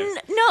 Yeah, I'm like,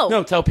 "No.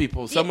 No, tell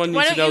people. Someone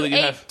needs to know that you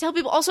have... Tell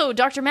people. Also,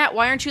 Dr. Matt,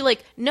 why aren't you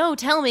like, no,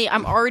 tell me.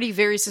 I'm already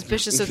very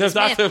suspicious of this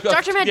man."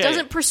 Dr. Matt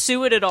doesn't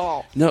pursue it at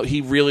all. No, he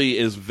really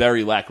is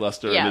very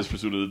lackluster in his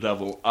pursuit of the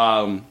devil.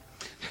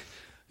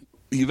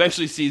 He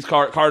eventually sees...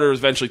 Carter is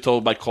eventually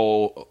told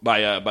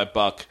by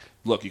Buck,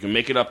 "Look, you can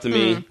make it up to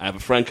me. I have a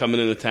friend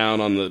coming into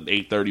town on the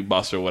 8:30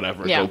 bus or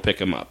whatever. Go pick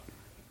him up."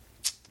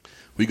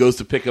 He goes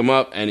to pick him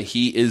up, and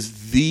he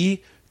is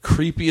the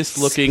creepiest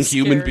looking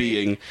human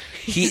being.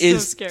 He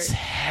is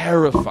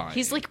terrifying.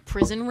 He's like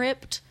prison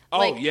ripped. Oh,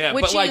 like, yeah,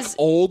 but like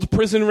old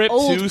prison ripped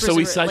too. So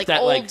he's like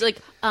that,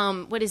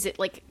 what is it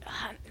like?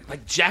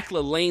 Like Jack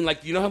LaLanne,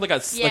 like, you know how like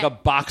a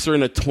boxer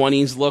in the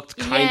 20s looked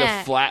kind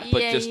of flat,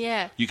 but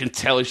you can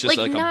tell it's just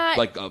like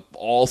a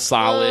all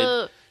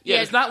solid.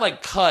 It's not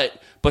like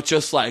cut, but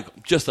just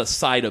a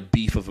side of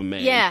beef of a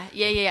man. Yeah.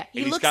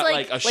 He looks got,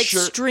 like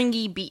shirt.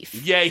 stringy beef.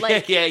 Yeah.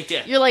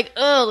 You're like,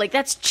 oh, like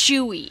that's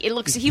chewy. He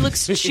looks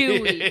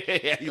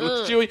chewy. Yeah, he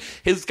looks chewy.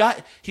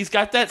 He's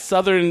got that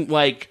southern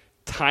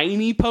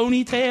tiny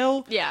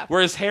ponytail. Yeah.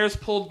 Where his hair's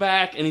pulled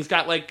back and he's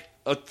got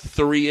a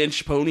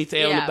 3-inch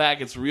ponytail in the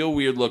back. It's real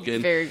weird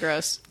looking. Very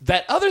gross.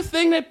 That other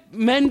thing that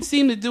men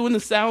seem to do in the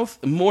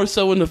South, more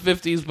so in the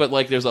 50s, but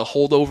there's a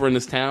holdover in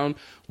this town,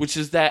 which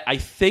is that I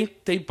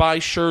think they buy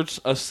shirts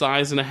a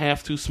size and a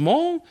half too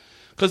small.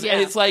 And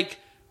it's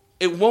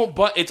it won't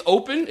it's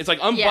open. It's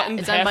unbuttoned,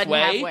 it's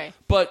halfway,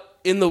 but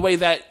in the way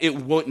that it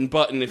wouldn't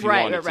button if you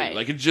wanted to.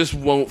 It just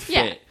won't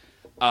fit.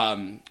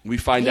 We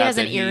find out has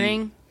that an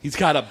earring. He's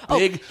got a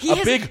big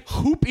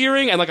hoop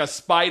earring and a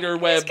spider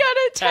web. He's got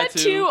a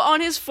tattoo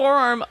on his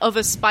forearm of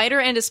a spider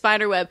and a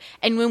spider web.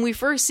 And when we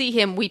first see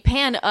him, we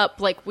pan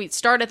up, we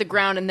start at the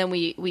ground and then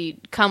we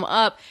come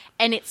up,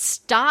 and it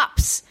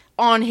stops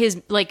on his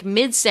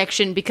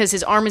midsection because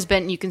his arm is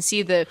bent and you can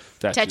see the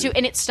tattoo,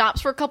 and it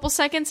stops for a couple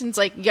seconds, and it's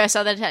like, you guys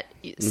saw that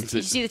you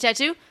see the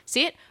tattoo?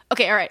 See it?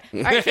 Okay, all right,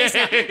 face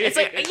now.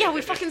 It's yeah,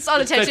 we fucking saw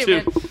the tattoo.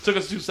 Man. Took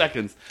us 2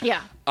 seconds.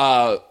 Yeah.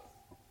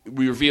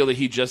 We reveal that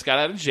he just got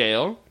out of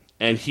jail,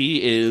 and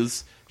he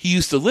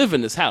used to live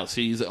in this house.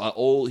 He's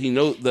old. He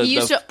knows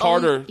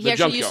Carter. He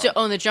actually used to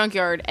own the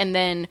junkyard, and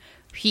then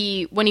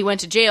when he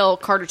went to jail,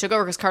 Carter took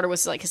over because Carter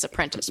was his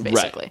apprentice,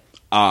 basically.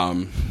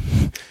 Right.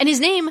 And his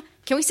name.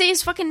 Can we say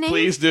his fucking name?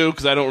 Please do,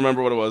 because I don't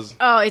remember what it was.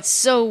 Oh, it's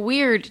so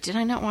weird. Did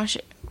I not watch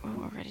it?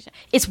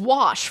 It's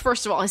Wash,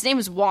 first of all. His name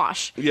is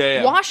Wash.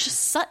 Yeah. Wash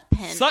Sutpen.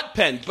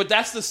 Sutpen, but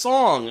that's the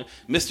song.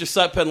 Mr.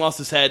 Sutpen lost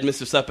his head.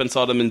 Mr. Sutpen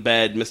saw them in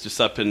bed. Mr.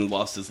 Sutpen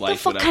lost his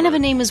life. What kind of a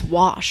name is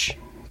Wash?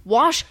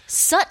 Wash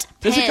Sutpen.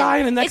 There's a guy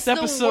in the next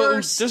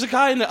episode. There's a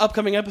guy in the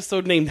upcoming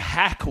episode named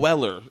Hack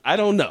Weller. I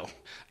don't know.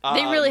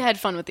 They really had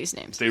fun with these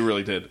names. They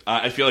really did.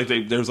 I feel like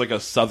there's a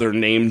southern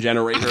name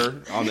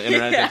generator on the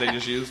internet that they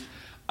just used.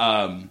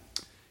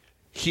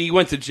 He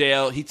went to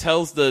jail. He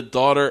tells the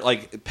daughter,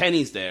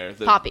 Penny's there.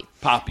 Poppy.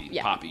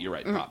 Yeah. Poppy, you're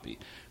right, Poppy.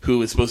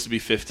 Who is supposed to be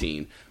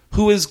 15.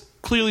 Who is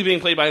clearly being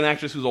played by an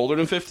actress who's older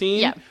than 15.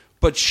 Yeah.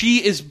 But she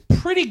is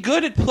pretty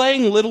good at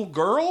playing little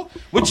girl,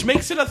 which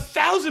makes it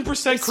 1,000%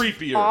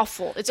 creepier.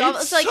 Awful. It's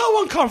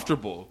so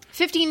uncomfortable.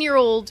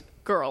 15-year-old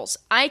girls.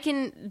 I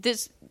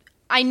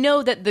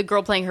know that the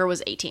girl playing her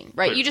was 18,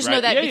 right? You just know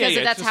that because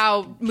that's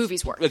how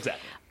movies work.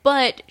 Exactly.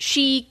 But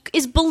she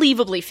is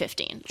believably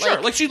 15.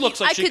 Sure, she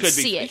looks like she could be.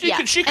 See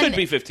it. She could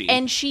be 15.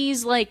 And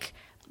she's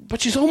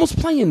but she's almost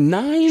playing a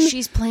 9.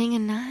 She's playing a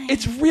 9.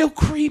 It's real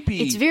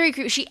creepy. It's very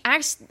creepy.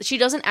 She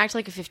doesn't act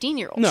like a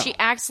 15-year-old. No. She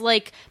acts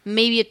like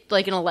maybe an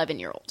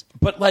 11-year-old.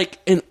 But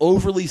an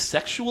overly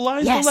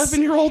sexualized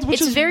 11-year-old,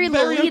 which is very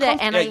Lolita,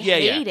 and I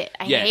hate it.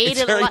 I hate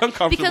it a lot.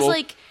 Uncomfortable.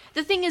 Because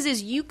the thing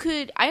is you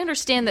could. I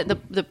understand that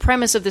the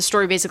premise of this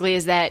story basically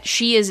is that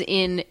she is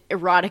in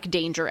erotic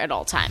danger at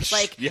all times.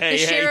 The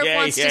sheriff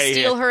wants to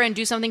steal her and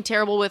do something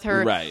terrible with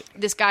her. Right.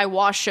 This guy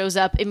Wash shows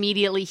up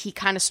immediately. He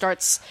kind of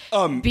starts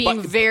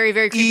being very,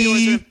 very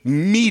creepy.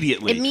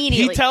 Immediately.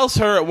 He tells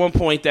her at one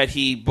point that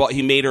he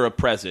made her a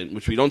present,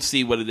 which we don't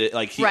see what it is.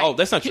 Oh,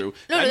 that's not true.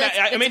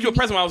 I made you a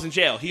present while I was in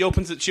jail. He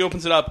opens it. She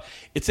opens it up.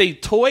 It's a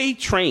toy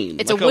train.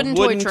 It's a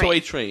wooden toy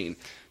train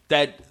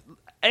that.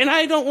 And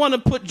I don't want to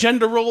put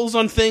gender roles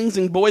on things,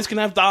 and boys can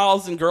have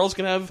dolls, and girls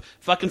can have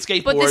fucking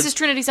skateboards. But this is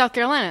Trinity, South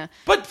Carolina.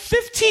 But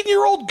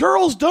 15-year-old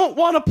girls don't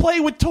want to play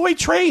with toy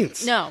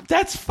trains. No.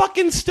 That's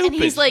fucking stupid.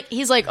 And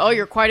he's like, oh,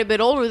 you're quite a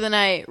bit older than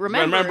I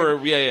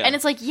remember. Yeah. And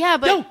it's like, yeah,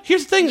 but no,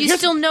 here's the thing. You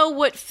still know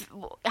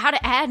how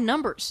to add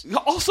numbers.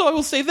 Also, I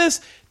will say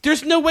this.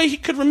 There's no way he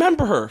could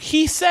remember her.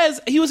 He says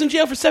he was in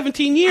jail for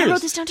 17 years. I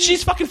wrote this down too.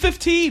 She's fucking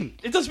 15.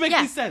 It doesn't make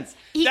any sense.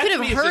 He could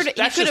have heard.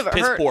 That's just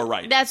piss poor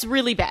writing. That's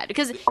really bad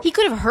because he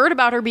could have heard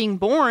about her being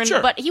born,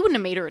 but he wouldn't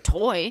have made her a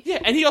toy. Yeah,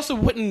 and he also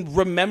wouldn't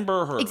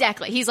remember her.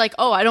 Exactly. He's like,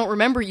 oh, I don't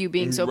remember you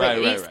being so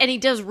big. Right. And he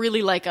does really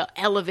a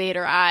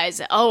elevator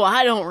eyes. Oh,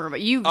 I don't remember.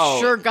 You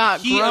sure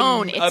got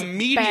grown. It's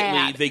immediately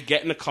bad. They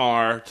get in a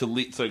car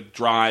to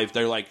drive.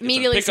 They're like,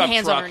 immediately it's a pickup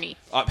hands truck, on her knee.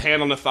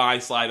 Hand on the thigh,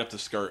 slide up the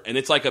skirt, and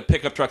it's like a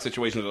pickup truck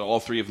situation that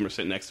all three of them are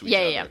sitting next to each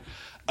other. Yeah.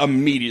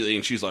 Immediately,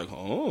 and she's like,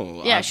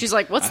 oh. Yeah, she's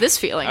like, what's this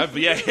feeling?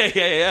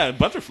 Yeah,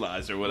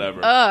 butterflies or whatever.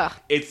 Ugh.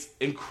 It's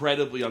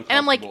incredibly uncomfortable. And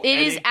I'm like, it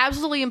is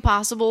absolutely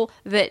impossible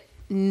that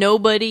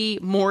nobody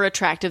more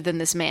attractive than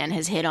this man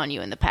has hit on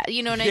you in the past.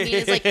 You know what I mean?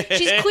 It's like,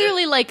 she's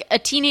clearly a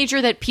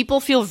teenager that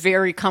people feel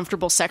very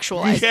comfortable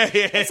sexualizing.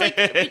 It's like,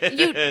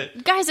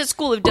 you guys at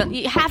school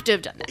you have to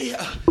have done that.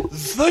 Yeah.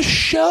 The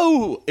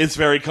show is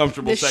very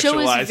comfortable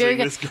sexualizing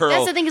this girl.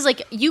 That's the thing is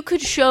you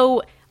could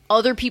show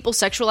other people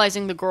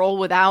sexualizing the girl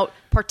without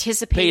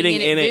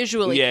participating in it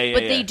visually. Yeah,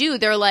 but they do.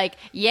 They're like,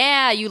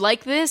 yeah, you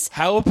like this?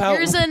 How about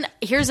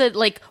here's a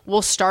like,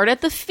 we'll start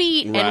at the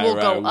feet and we'll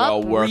go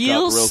up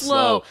real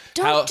slow.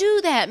 Don't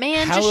do that,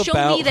 man. Just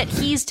show me that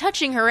he's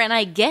touching her and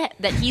I get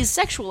that he's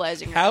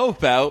sexualizing her. How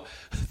about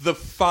the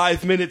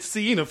 5-minute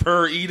scene of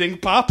her eating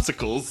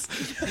popsicles?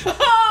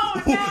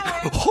 Oh, no.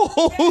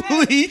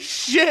 Holy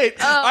shit.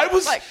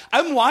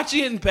 I'm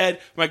watching it in bed.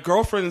 My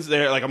girlfriend's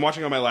there. Like, I'm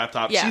watching on my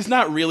laptop. Yeah. She's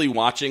not really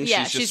watching.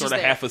 Yeah, she's just sort of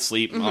there. half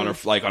asleep on her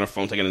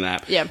phone taking a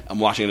nap. Yeah. I'm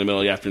watching in the middle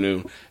of the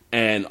afternoon.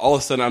 And all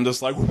of a sudden, I'm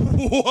just like,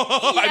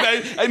 whoa.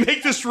 Yeah. I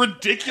make this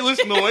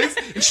ridiculous noise.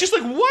 And she's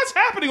like, what's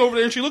happening over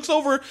there? And she looks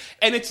over,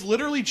 and it's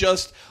literally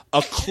just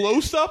a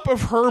close-up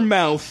of her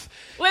mouth.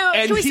 Wait,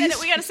 can we set it?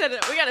 We gotta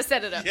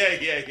set it up.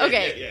 Yeah.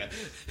 Okay. Yeah.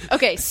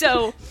 Okay,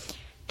 so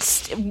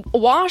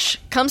Wash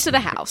comes to the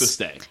house. To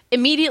stay.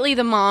 Immediately,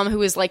 the mom,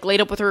 who is like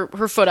laid up with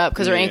her foot up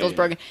because her ankle's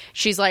broken,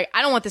 she's like,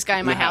 I don't want this guy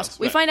in my house.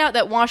 We find out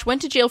that Wash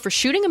went to jail for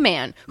shooting a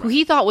man who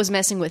he thought was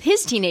messing with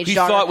his teenage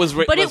daughter.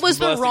 But it was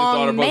the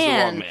wrong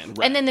man. Right.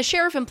 And then the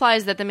sheriff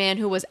implies that the man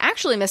who was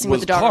actually messing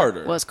with the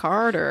daughter was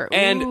Carter.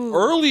 And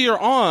earlier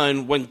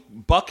on, when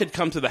Buck had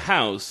come to the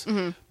house,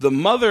 the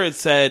mother had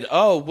said,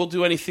 "Oh, we'll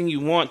do anything you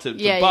want to Buck.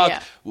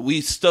 Yeah.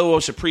 We still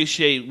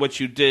appreciate what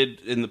you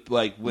did in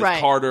the with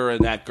Carter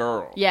and that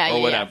girl,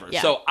 or whatever."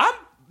 Yeah. So I'm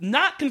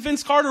not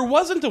convinced Carter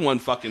wasn't the one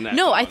fucking that.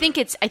 No, I think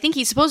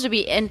he's supposed to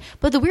be.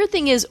 But the weird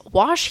thing is,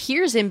 Wash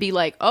hears him be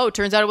like, "Oh,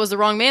 turns out it was the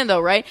wrong man, though,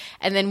 right?"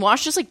 And then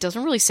Wash just like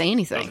doesn't really say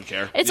anything. Doesn't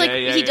care. It's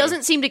he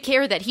doesn't seem to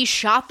care that he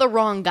shot the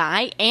wrong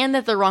guy and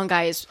that the wrong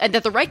guy is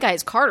that the right guy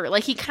is Carter.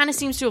 Like he kind of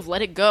seems to have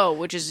let it go,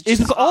 which is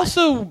just it's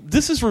also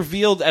this is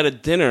revealed at a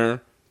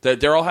dinner. That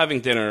they're all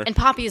having dinner. And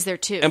Poppy is there,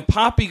 too. And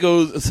Poppy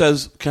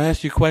says, "Can I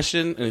ask you a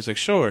question?" And he's like,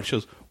 "Sure." She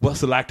goes,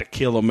 "What's it like to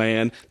kill a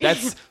man?"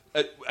 That's...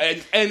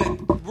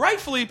 and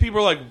rightfully, people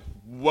are like,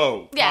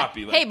 whoa,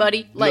 Poppy. Like, hey,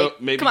 buddy. Like, no,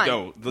 maybe come on.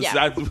 don't.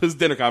 That was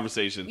dinner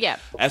conversation. Yeah.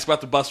 Ask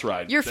about the bus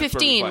ride. You're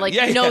 15. Like,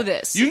 you know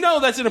this. You know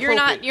that's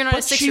inappropriate. You're not a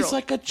 6-year-old. She's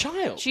like a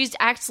child. She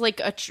acts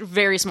like a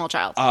very small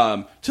child.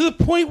 To the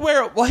point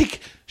where, like...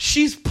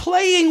 She's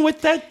playing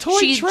with that toy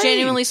train. She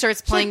genuinely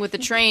starts playing with the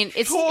train.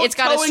 It's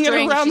got a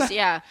string.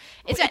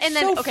 It's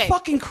so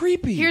fucking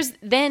creepy.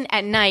 Then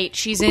at night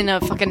she's in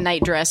a fucking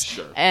night dress,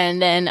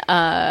 and then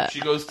she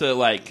goes to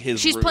like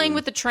his. She's room playing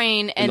with the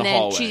train, and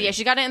then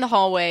she got it in the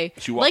hallway.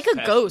 She walks like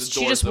a ghost.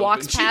 She just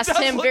walks past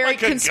him very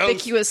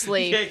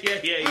conspicuously.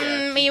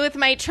 Yeah. Me with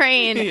my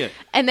train,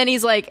 and then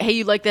he's like, "Hey,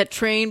 you like that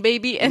train,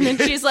 baby?" And then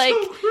she's like,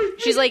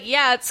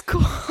 "Yeah, it's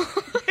cool."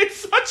 It's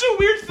such a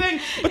weird thing.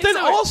 But then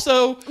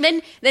also...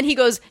 Then he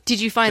goes,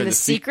 "Did you find the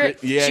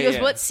secret?" Yeah, she goes,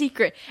 "What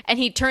secret?" And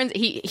he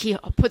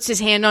puts his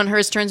hand on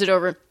hers, turns it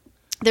over.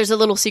 There's a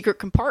little secret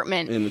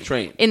compartment in the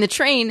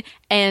train,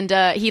 and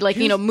he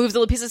moves the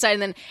little piece aside,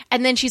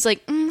 and then she's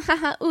like,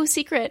 haha, ooh,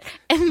 secret,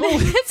 and then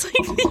it's like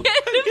the end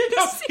of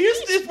the scene.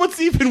 Here's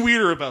what's even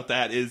weirder about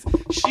that is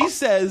she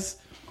says,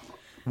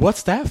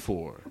 "What's that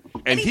for?"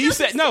 And he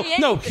said, "No,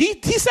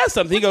 he says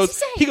something."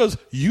 He goes,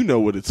 "You know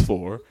what it's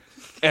for."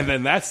 And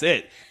then that's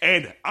it.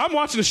 And I'm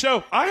watching the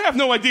show. I have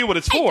no idea what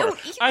it's for.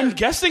 I'm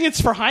guessing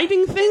it's for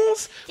hiding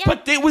things. Yeah.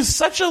 But it was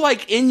such a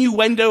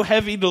innuendo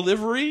heavy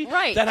delivery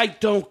that I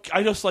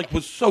just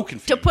was so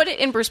confused. To put it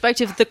in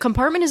perspective, the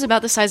compartment is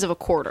about the size of a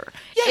quarter.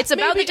 Yeah, it's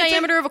about the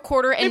diameter of a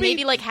quarter and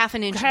maybe like half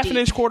an inch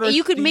deep. Quarter.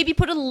 You could maybe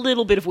put a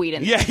little bit of weed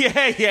in there.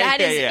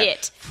 That is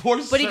it.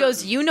 But he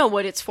goes, "You know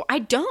what it's for." I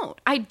don't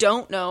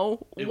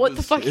know what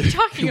the fuck you're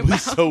talking about. It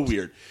was so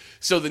weird.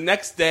 So the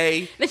next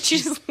day,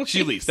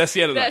 she leaves. That's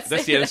the end of the night.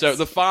 That's the end. So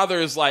the father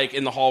is like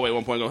in the hallway at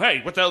one point going,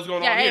 "Hey, what the hell's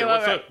going on here?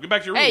 What's up? Get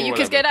back to your room." Hey, you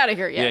kids get out of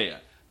here. Yeah.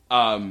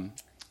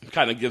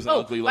 Kind of gives an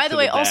ugly look. By the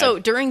way, also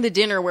during the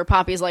dinner where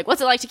Poppy's like, "What's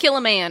it like to kill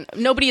a man?"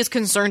 Nobody is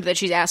concerned that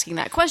she's asking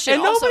that question.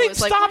 And nobody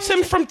stops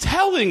him from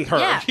telling her.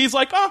 Yeah. He's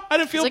like, "Oh, I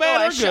didn't feel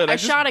bad or good. I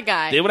shot a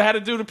guy. Did what I had to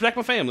do to protect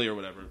my family or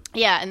whatever."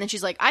 Yeah, and then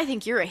she's like, "I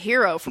think you're a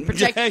hero for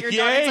protecting your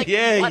daughter." It's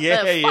like, what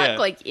the fuck?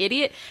 Like,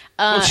 idiot.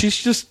 Well, she's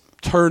just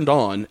turned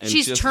on. And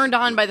she's turned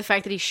on by the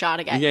fact that he shot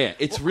a guy. Yeah,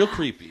 it's real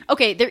creepy.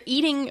 Okay, they're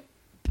eating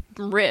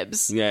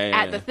ribs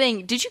at the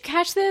thing. Did you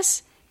catch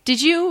this?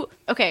 Did you?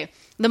 Okay,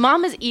 the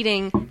mom is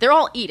eating. They're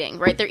all eating,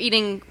 right? They're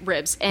eating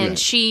ribs. And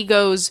she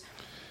goes...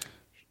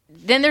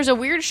 Then there's a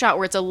weird shot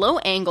where it's a low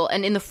angle,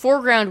 and in the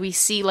foreground we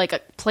see like a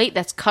plate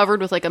that's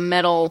covered with like a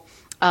metal...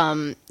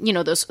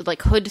 those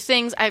like hood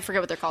things. I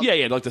forget what they're called.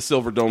 Yeah, like the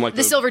silver dome, like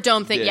the silver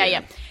dome thing.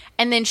 Yeah.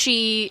 And then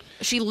she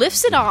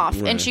lifts it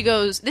off, and she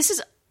goes, "This is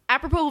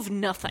apropos of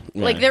nothing."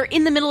 Right. Like they're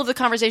in the middle of the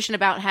conversation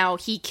about how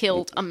he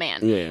killed a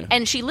man,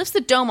 and she lifts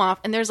the dome off,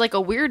 and there's like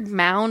a weird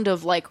mound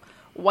of like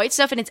white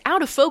stuff, and it's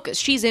out of focus.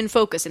 She's in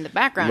focus in the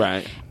background,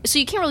 right? So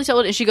you can't really tell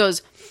it. And she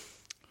goes,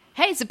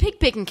 "Hey, it's a pig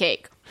picking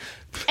cake."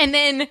 And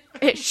then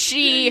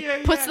she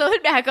puts the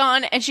hood back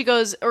on, and she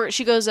goes,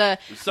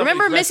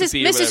 remember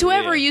Mrs.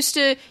 Whoever used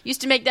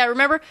to make that.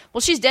 Remember?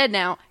 Well, she's dead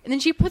now. And then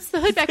she puts the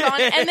hood back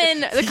on, and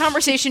then the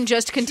conversation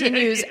just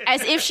continues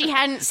as if she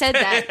hadn't said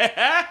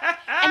that.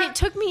 And it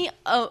took me.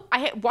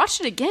 I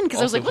watched it again because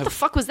I was like, "What the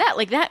fuck was that?"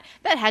 Like that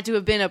had to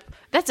have been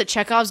that's a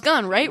Chekhov's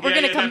gun, right? We're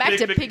gonna come back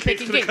to Pig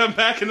Picking Cake. Come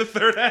back in the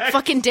third act.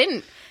 Fucking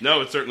didn't.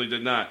 No, it certainly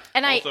did not.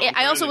 And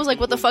I also was like,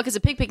 "What the fuck is a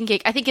pig picking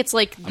cake?" I think it's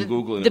like I'm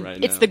googling it right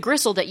now. It's the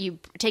gristle that you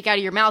take out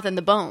of your mouth and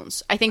the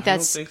bones. I don't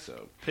think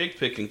so. Pig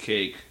picking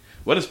cake.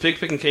 What is pig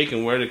picking cake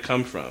and where did it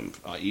come from?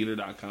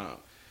 Eater.com.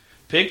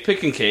 Pig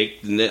picking cake.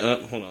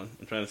 Hold on,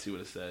 I'm trying to see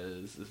what it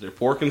says. Is there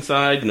pork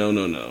inside? No.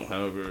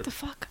 However, what the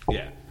fuck?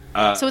 Yeah.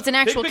 So it's an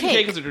actual pig picking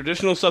cake is a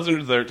traditional Southern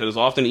dessert that is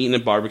often eaten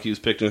at barbecues,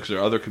 picnics, or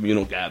other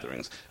communal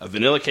gatherings. A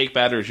vanilla cake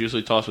batter is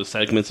usually tossed with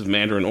segments of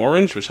mandarin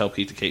orange, which help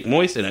keep the cake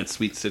moist and add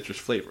sweet citrus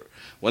flavor.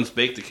 Once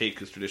baked, the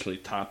cake is traditionally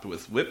topped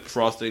with whipped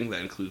frosting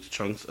that includes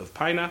chunks of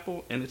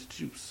pineapple and its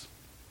juice.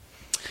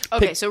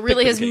 Okay, so it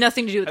really has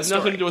nothing to do with the story.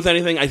 Has nothing to do with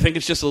anything. I think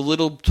it's just a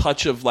little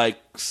touch of like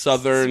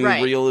Southern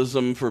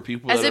realism for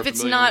people. As if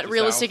it's not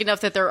realistic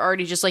enough that they're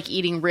already just like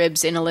eating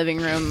ribs in a living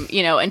room,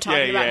 and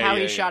talking about how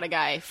he shot a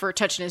guy for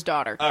touching his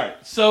daughter. All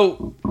right,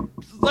 so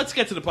let's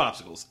get to the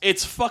popsicles.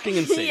 It's fucking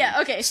insane. Yeah,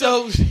 okay.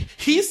 So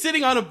he's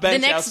sitting on a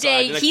bench the next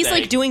day, he's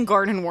like doing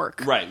garden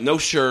work. Right, no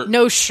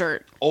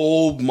shirt.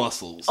 Old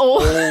muscles.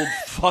 Old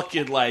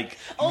fucking like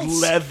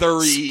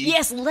leathery.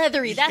 Yes,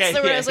 leathery. That's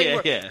the word I was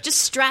like. Just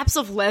straps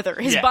of leather.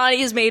 His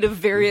body is made of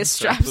various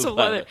straps of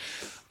leather.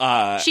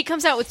 She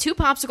comes out with 2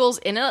 popsicles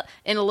in a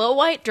little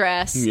white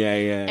dress.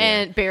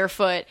 And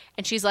barefoot.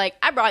 And she's like,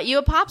 "I brought you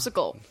a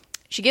popsicle."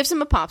 She gives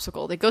him a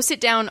popsicle. They go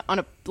sit down on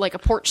a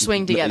porch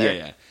swing together.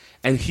 Yeah.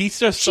 And he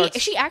just starts...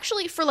 She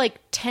actually, for like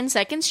 10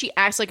 seconds, she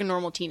acts like a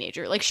normal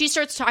teenager. Like, she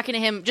starts talking to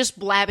him, just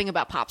blabbing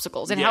about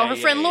popsicles and how her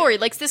friend Lori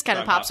likes this kind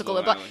of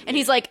popsicle. And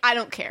he's like, "I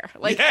don't care."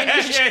 Like,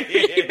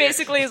 he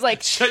basically is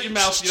like... Shut your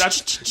mouth.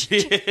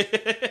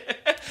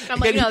 I'm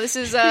like, no, this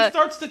is...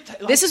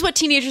 this is what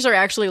teenagers are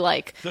actually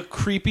like. The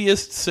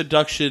creepiest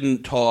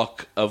seduction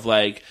talk of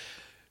like,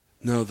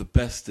 no, the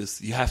best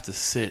is you have to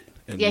sit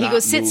and he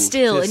goes, "Sit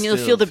still and you'll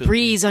feel the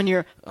breeze on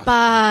your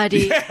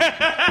body."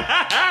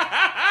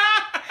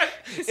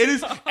 It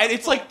is, and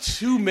it's like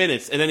 2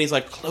 minutes, and then he's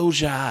like, "Close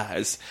your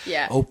eyes,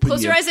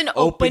 close your eyes and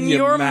open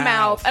your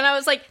mouth." And I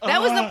was like,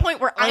 that was the point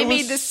where I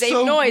made the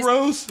same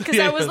noise because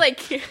I was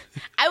like,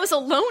 I was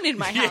alone in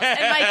my house,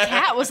 and my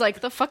cat was like,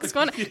 "The fuck is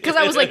going on?" Because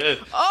I was like,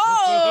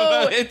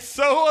 "Oh, it's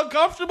so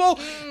uncomfortable."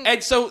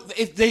 And so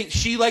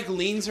she like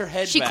leans her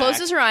head. She back,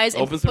 closes her eyes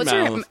and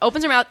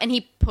opens her mouth, and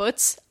he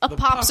puts a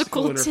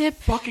popsicle tip.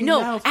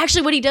 Mouth.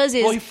 Actually, what he does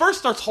is, he first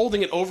starts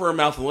holding it over her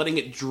mouth and letting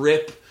it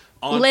drip.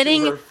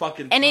 Her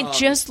fucking and tongue. It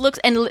just looks,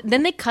 and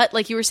then they cut,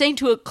 like you were saying,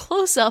 to a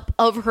close up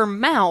of her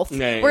mouth.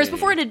 Whereas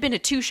before it had been a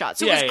 2-shot,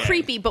 so it was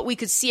creepy, but we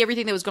could see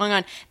everything that was going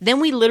on.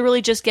 Then we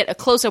literally just get a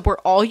close up where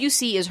all you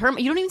see is her.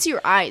 You don't even see her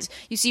eyes.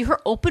 You see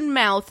her open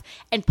mouth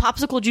and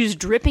popsicle juice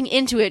dripping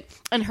into it,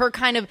 and her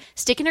kind of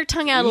sticking her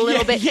tongue out a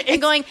little bit and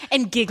going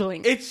and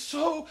giggling. It's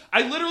so.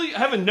 I literally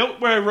have a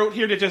note where I wrote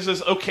here that just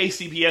says, "Okay,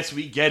 CBS,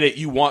 we get it.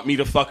 You want me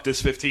to fuck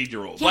this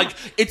 15-year-old?" Like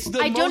it's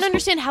the. I don't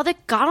understand how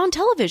that got on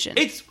television.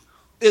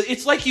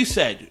 It's like you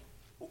said,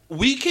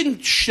 we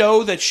can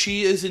show that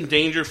she is in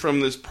danger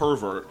from this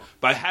pervert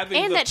by having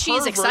and that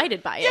she's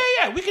excited by it.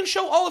 Yeah, we can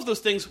show all of those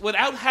things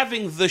without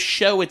having the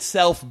show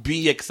itself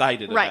be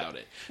excited about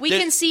it. We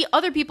can see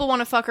other people want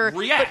to fuck her,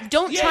 react. But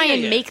don't try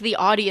and make the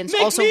audience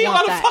also me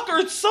want that. Fuck her.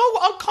 It's so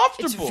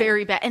uncomfortable. It's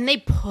very bad, and they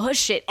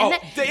push it. And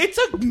it's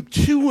a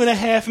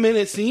 2.5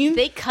 minute scene.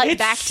 They cut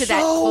back to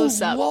that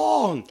close up.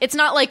 Long. It's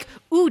not like,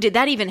 "Ooh, did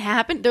that even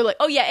happen?" They're like,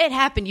 "Oh yeah, it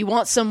happened. You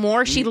want some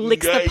more?" She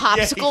licks the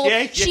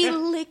popsicle. She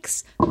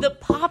licks the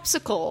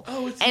popsicle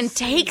and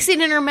takes it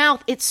in her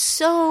mouth.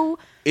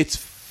 It's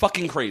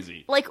fucking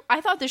crazy. Like,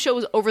 I thought the show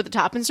was over the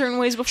top in certain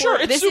ways before.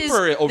 Sure, it's super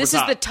over the top. This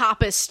is the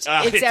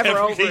toppest it's ever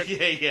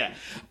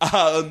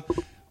over.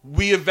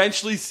 We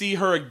eventually see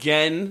her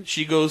again.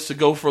 She goes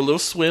for a little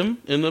swim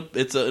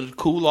it's a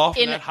cool off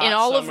in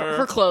all of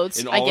her clothes,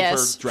 in all I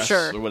guess. of her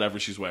dress or whatever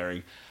she's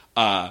wearing.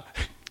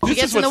 She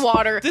gets in the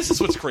water. This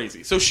is what's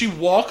crazy. So she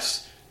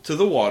walks to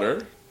the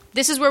water.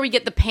 This is where we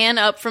get the pan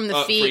up from the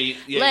feet.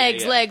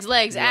 Legs,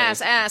 ass,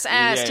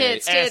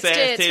 tits,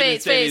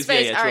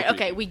 face. All right,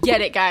 okay, we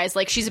get it, guys.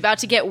 Like, she's about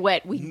to get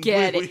wet. We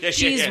get it.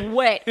 She's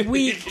wet.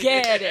 We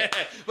get it.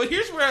 But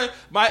here's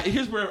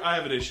where I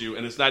have an issue,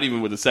 and it's not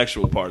even with the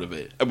sexual part of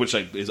it, which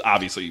is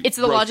obviously it's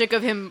the logic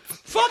of him.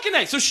 Fucking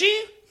A. So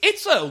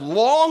it's a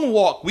long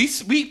walk. We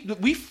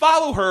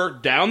follow her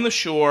down the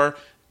shore.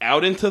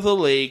 Out into the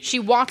lake. She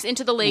walks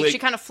into the lake. She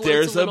kind of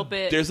floats a little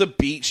bit. There's a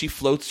beat. She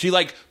floats. She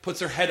like puts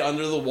her head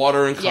under the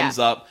water and comes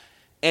up.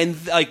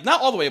 And like not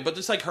all the way, but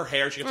just like her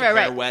hair. She gets her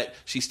hair wet.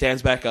 She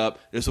stands back up.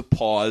 There's a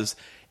pause.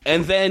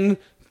 And then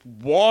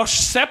Wash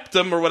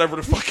Septum or whatever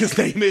the fuck his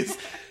name is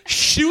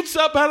shoots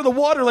up out of the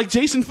water like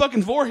Jason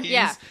fucking Voorhees.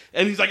 Yeah.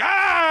 And he's like,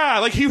 ah!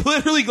 Like, he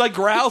literally, like,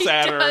 growls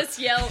at her. He does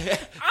yell,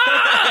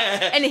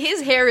 ah! And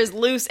his hair is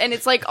loose, and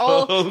it's, like,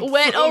 all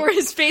wet over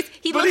his face.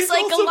 He looks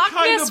like a Loch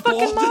Ness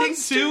fucking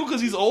monster. Too, because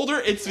he's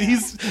older.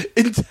 He's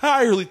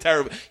entirely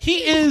terrible.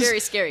 He is very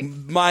scary.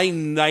 My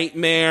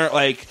nightmare.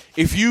 Like,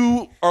 if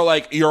you are,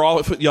 like, you're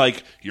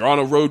on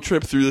a road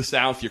trip through the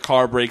South, your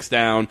car breaks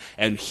down,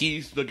 and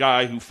he's the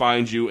guy who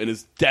finds you and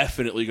is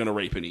definitely going to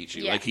rape and eat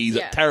you. Yeah, like, he's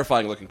a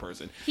terrifying looking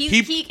person.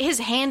 His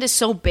hand is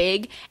so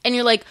big, and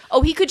you're like,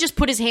 oh, he could just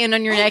put his hand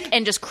on your neck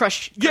and just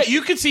crush. Yeah,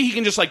 you can see he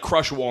can just, like,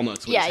 crush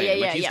walnuts with his hand.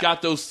 Yeah, like, he's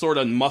got those sort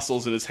of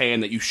muscles in his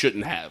hand that you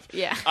shouldn't have.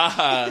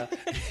 Yeah.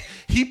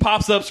 He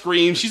pops up,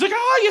 screams. She's like,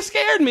 oh, you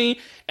scared me.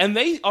 And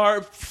they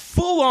are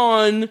full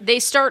on. They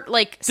start,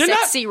 like,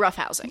 sexy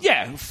roughhousing.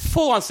 Yeah,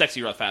 full on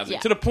sexy roughhousing. Yeah.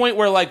 To the point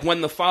where, like,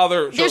 when the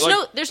father. There's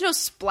no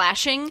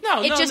splashing.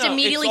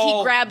 Immediately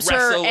he grabs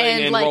her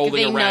and, like,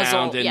 they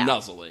nuzzle. And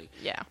nuzzling.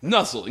 Yeah.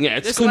 Nuzzling. Yeah,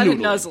 it's just a lot of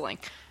nuzzling.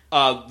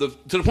 To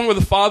the point where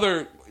the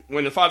father.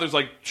 When the father's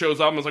like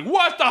shows up and was like,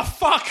 "What the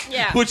fuck?"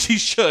 Yeah. Which he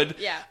should.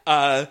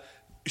 Yeah.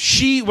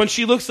 When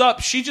she looks up,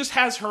 she just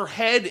has her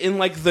head in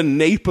like the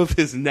nape of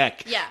his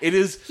neck. Yeah. It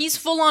is. He's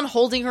full on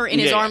holding her in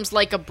his arms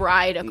like a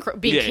bride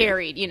being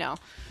carried. You know.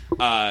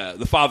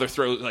 The father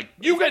throws like,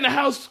 "You get in the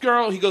house,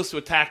 girl." He goes to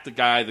attack the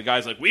guy. The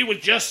guy's like, "We were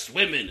just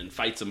swimming," and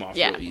fights him off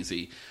real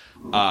easy.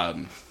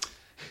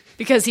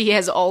 Because he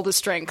has all the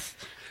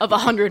strength of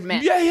 100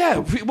 men.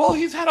 Yeah. Well,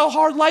 he's had a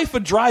hard life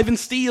of driving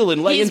steel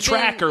and laying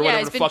track or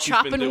whatever the fuck he's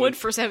been doing. He's been chopping wood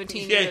for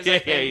 17 years.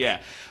 Yeah.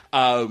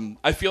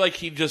 I feel like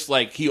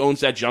he owns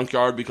that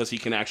junkyard because he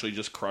can actually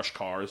just crush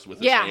cars with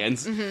his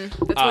hands.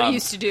 Mm-hmm. That's what he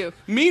used to do.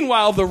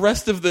 Meanwhile, the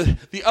rest of the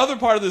other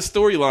part of the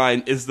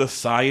storyline is the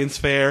science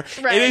fair.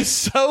 Right. It is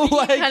so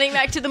like cutting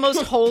back to the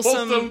most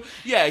wholesome.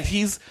 Yeah,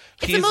 it's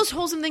the most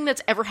wholesome thing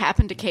that's ever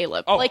happened to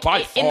Caleb. Oh, by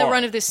far. In the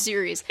run of this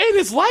series. In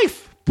his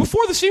life.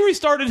 Before the series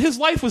started, his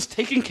life was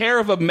taking care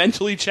of a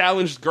mentally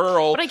challenged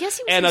girl but I guess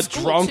he was and in a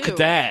school drunk too.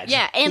 dad.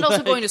 Yeah, and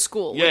also going to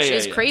school, which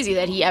is crazy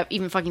that he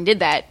even fucking did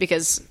that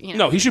because, you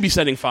know. No, he should be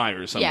setting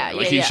fires somewhere.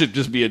 He should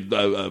just be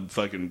a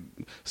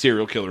fucking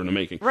serial killer in the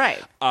making.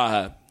 Right.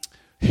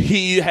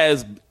 He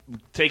has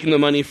taken the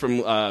money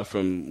from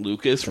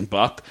Lucas, from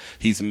Buck.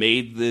 He's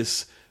made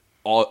this,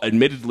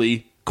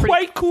 admittedly,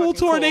 quite cool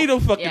tornado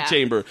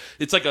chamber.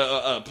 It's like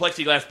a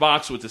plexiglass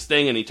box with this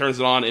thing, and he turns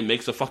it on and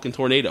makes a fucking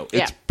tornado.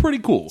 It's pretty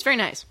cool. It's very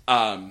nice.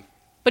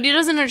 But he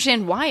doesn't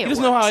understand why it works. He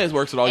doesn't know how it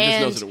works at all. He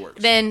just knows that it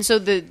works. Then, so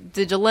the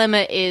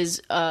dilemma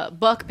is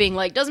Buck being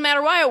like, doesn't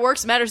matter why it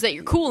works, it matters that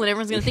you're cool and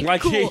everyone's going to think you're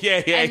cool.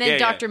 And then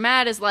Dr.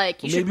 Matt is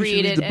like, you should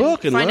read it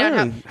and find out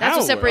how. That's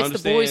what separates the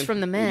boys from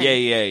the men.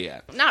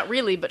 Yeah. Not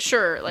really, but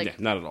sure. Like,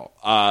 not at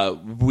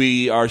all.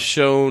 We are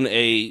shown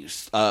the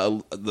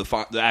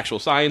actual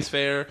science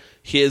fair.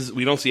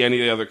 We don't see any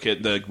of the other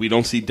kid. We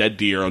don't see dead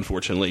deer,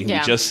 unfortunately.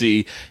 Yeah. We just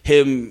see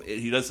him.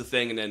 He does the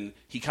thing, and then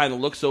he kind of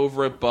looks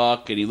over at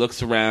Buck, and he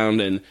looks around,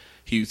 and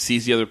he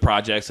sees the other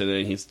projects, and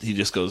then he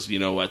just goes, you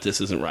know what,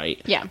 this isn't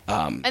right. Yeah.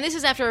 And this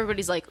is after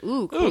everybody's like,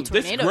 ooh, cool tornado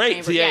this is great.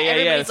 chamber. Yeah,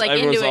 everybody's like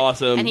into it.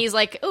 Awesome. And he's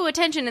like, ooh,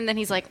 attention, and then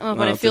he's like, oh,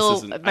 but I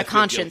feel my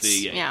conscience.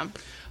 Guilty.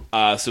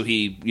 Yeah. So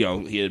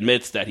he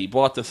admits that he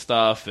bought the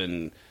stuff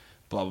and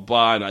blah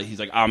blah blah, and he's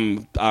like,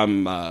 I'm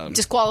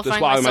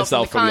disqualifying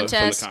myself from the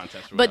contest.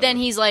 But then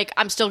he's like,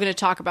 I'm still going to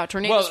talk about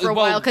tornadoes for a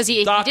while because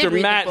he Dr. did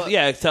read Matt, the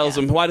book. tells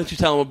him, why don't you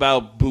tell him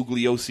about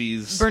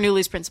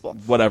Bernoulli's principle,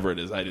 whatever it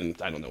is. I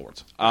don't know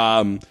words.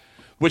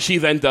 Which he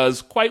then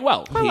does quite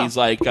well. He's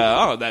like,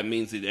 that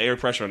means the air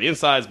pressure on the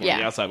inside is more on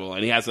the outside.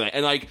 And he has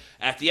and like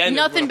at the end,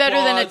 nothing better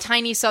than a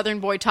tiny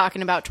Southern boy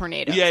talking about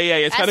tornadoes. Yeah,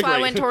 it's kind of great. That's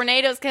why when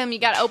tornadoes come, you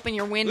got to open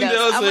your windows.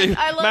 I'm like,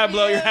 I love Matt, you.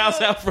 blow your house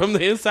out from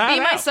the inside.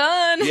 Be my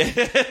son.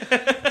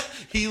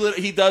 Yeah.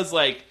 He does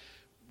like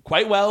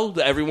quite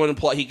well. Everyone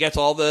he gets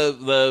all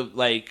the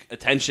like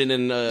attention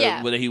and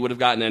that he would have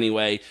gotten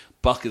anyway.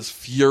 Buck is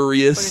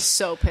furious. Buck is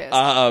so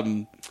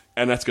pissed.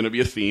 And that's going to be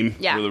a theme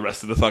for the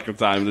rest of the fucking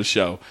time of the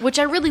show, which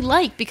I really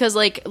like because,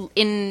 like,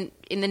 in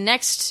the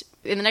next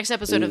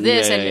episode of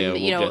this,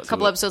 a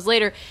couple episodes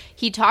later,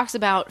 he talks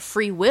about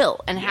free will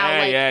and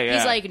how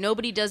he's like,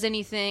 nobody does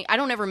anything. I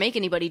don't ever make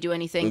anybody do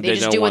anything. They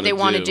just do what they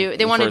want to do.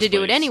 They wanted to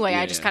do it anyway.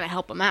 I just kind of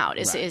help them out.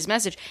 Is his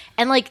message,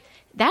 and like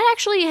that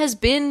actually has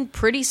been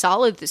pretty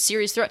solid this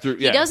series throughout.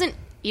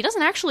 He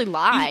doesn't actually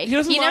lie.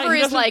 He never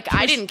is like,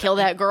 I didn't kill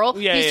that girl.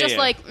 He's just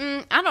like,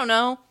 I don't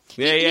know.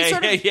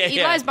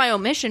 He lies by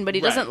omission, but he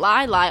doesn't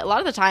lie. A lot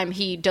of the time,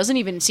 he doesn't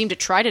even seem to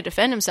try to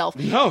defend himself.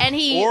 No,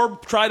 or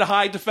try to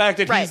hide the fact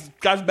that he's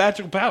got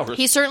magical powers.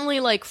 He certainly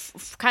like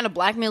kind of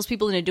blackmails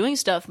people into doing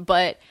stuff,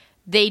 but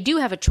they do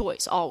have a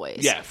choice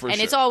always. Yeah, for sure. And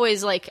it's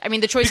always like, I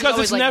mean, the choice is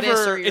always like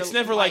this or it's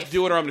never like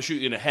do it or I'm going to shoot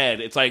you in the head.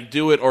 It's like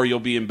do it or you'll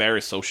be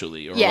embarrassed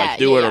socially, or like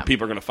do it or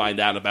people are going to find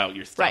out about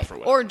your stuff, or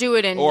whatever. Or do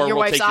it and your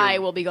wife's eye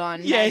will be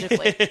gone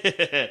magically.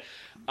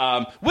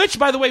 Which,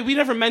 by the way, we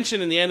never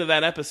mentioned in the end of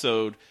that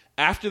episode.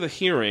 After the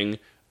hearing,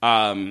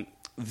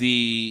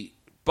 the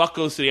Buck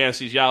goes to the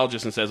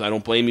anesthesiologist and says, I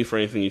don't blame you for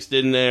anything you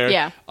did in there.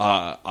 Yeah.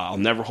 I'll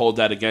never hold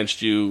that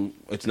against you.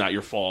 It's not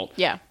your fault.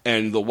 Yeah.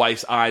 And the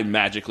wife's eye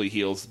magically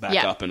heals back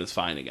Yeah. up and is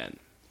fine again.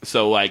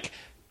 So, like,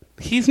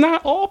 he's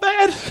not all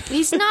bad.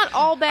 He's not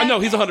all bad. No,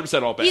 he's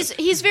 100% all bad.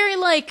 He's very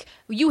like,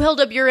 you held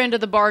up your end of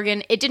the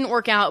bargain. It didn't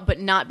work out, but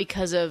not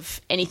because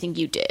of anything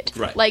you did.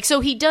 Right. Like, so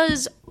he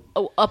does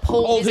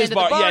uphold his end of the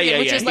bargain,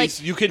 which is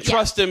like, you can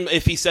trust him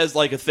if he says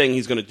like a thing,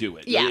 he's going to do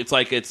it. Yeah. It's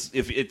like if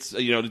it's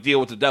to deal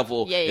with the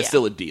devil, it's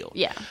still a deal.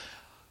 Yeah.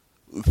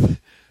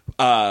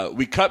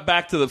 We cut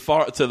back to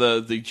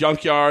the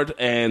junkyard,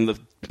 and the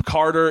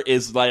Carter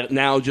is like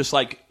now just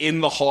like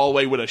in the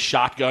hallway with a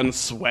shotgun,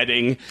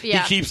 sweating.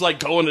 Yeah. He keeps like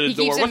going to the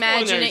door. What's going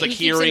on there? He's, like,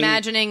 keeps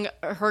imagining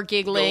her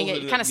giggling,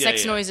 Those- kind of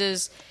sex yeah.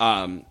 noises.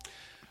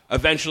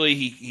 Eventually,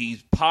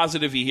 he's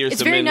positive he hears It's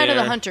them very in Night there.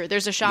 of the Hunter.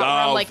 There's a shot where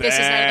I'm like, this is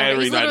Night of the Hunter.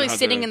 very He's Night of literally the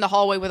sitting Hunter. in the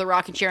hallway with a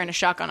rocking chair and a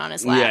shotgun on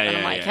his lap. Yeah, and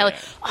I'm yeah, like, yeah, Kelly,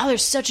 yeah.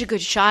 there's such a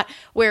good shot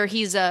where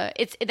he's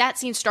that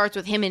scene starts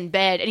with him in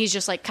bed and he's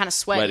just like kind of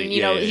sweating.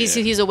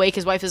 He's awake.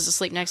 His wife is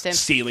asleep next to him.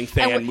 Ceiling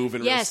fan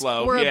moving real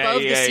slow. We're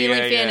above the ceiling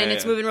fan and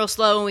it's moving real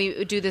slow, and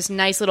we do this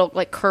nice little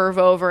like curve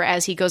over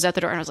as he goes out the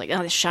door. And I was like,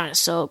 oh, this shot is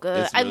so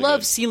good. It's really I love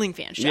good. ceiling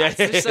fan shots. Yeah,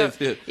 They're so, it's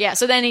good. yeah.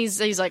 So then he's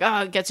like,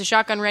 oh, gets a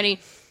shotgun ready.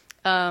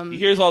 He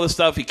hears all this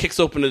stuff. He kicks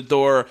open the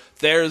door.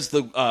 There's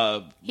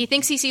the He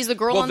thinks he sees the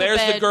girl on the bed.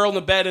 there's the girl in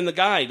the bed and the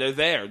guy. They're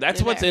there.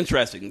 That's what's there.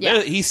 interesting.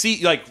 Yeah. He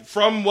see like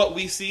from what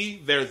we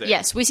see, they're there.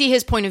 Yes, we see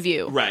his point of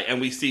view. Right,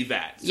 and we see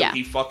that. So Yeah.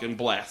 he fucking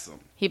blasts them.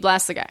 He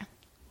blasts the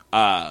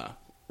guy.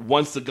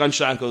 Once the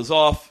gunshot goes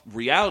off,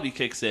 reality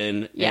kicks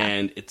in, Yeah.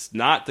 and it's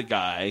not the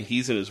guy.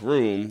 He's in his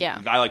room. Yeah.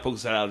 The guy like pokes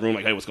his head out of the room,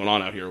 like, "Hey, what's going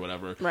on out here?" or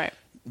whatever. Right.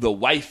 The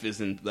wife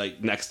is in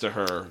like next to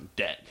her,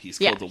 dead.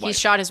 He's Yeah, killed the wife. he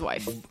shot his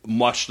wife.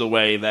 Much the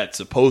way that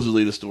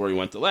supposedly the story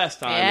went the last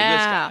time. With this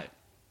Yeah. guy.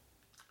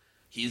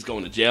 He's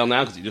going to jail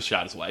now because he just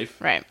shot his wife.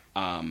 Right.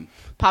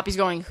 Poppy's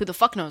going, who the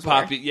fuck knows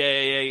Poppy,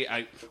 where?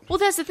 yeah. Well,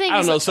 that's the thing. I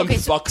don't is, know, like, some okay,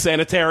 so- fuck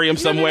sanitarium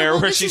somewhere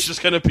well, where this she's is-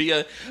 just going to be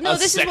a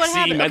this is what sexy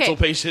happened. mental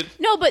Okay. patient.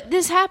 No, but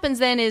this happens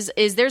then is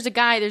there's a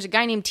guy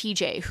named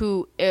TJ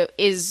who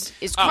has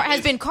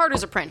been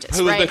Carter's apprentice,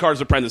 Who right? has been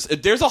Carter's apprentice.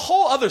 There's a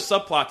whole other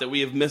subplot that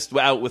we have missed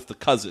out with the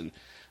cousin.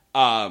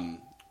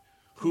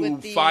 Who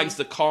With the- finds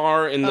the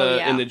car in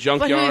the in the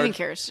junkyard. But who even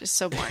cares? It's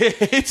so boring.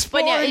 It's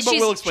But boring, yeah, but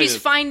we'll explain she's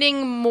it.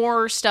 finding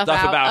more stuff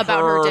Stuff out about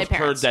her dead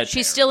parents. dead She's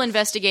parents. still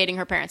investigating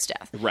her parents'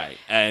 death. Right.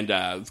 And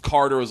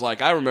Carter was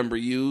like, I remember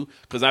you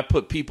because I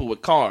put people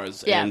with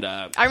cars. Yeah, And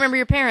I remember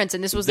your parents,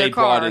 and this was they their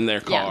car. brought in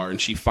their car, Yeah. and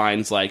she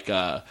finds like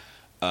a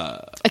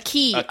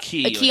key like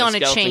a on a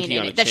skeleton chain key in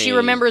on a it that she chain.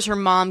 remembers her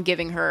mom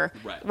giving her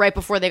Right.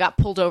 before they got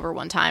pulled over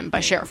one time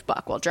by Sheriff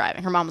Buck while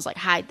driving. Her mom was like,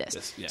 "Hide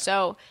this." Yeah.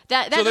 So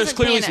that so there's doesn't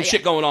clearly pan some out shit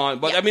yet. going on,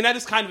 but Yeah. I mean that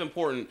is kind of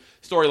important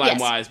storyline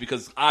Yes. wise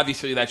because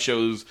obviously that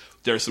shows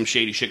there's some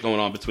shady shit going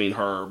on between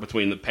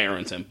the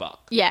parents and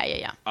Buck.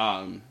 Yeah.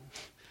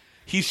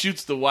 He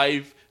shoots the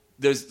wife.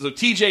 So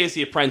TJ is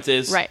the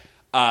apprentice, Right.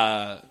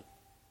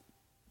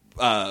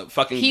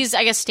 Fucking. He's,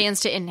 I guess,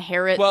 stands to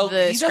inherit well,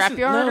 the he doesn't-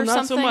 scrapyard no, or not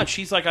something. so much.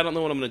 He's like, I don't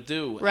know what I'm going to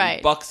do. And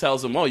Right. Buck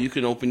tells him, "Oh, you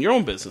can open your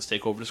own business,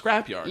 take over the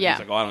scrapyard." Yeah. He's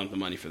like, "Oh, I don't have the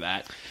money for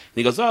that." And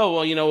he goes, "Oh,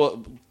 well, you know what?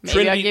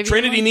 Maybe I'll give you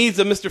Trinity one." needs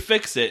a Mr.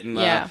 Fix-It, and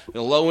Yeah. a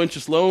low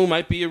interest loan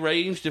might be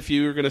arranged if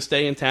you're going to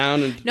stay in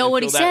town." And No,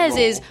 what he fill that says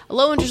is role. a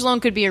low interest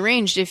loan could be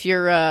arranged if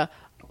you're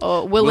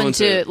willing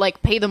to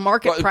like pay the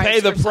market price. pay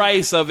the for something.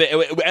 price of it,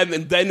 and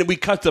then we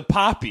cut to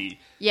Poppy.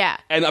 Yeah.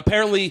 And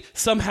apparently,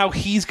 somehow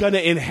he's going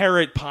to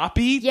inherit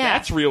Poppy. Yeah,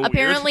 That's real weird.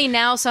 Apparently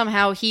now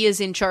somehow he is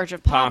in charge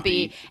of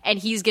Poppy. And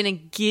he's going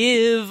to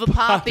give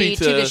Poppy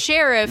to the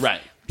sheriff.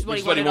 Right. Which is what Which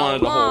he wanted all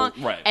the whole- along.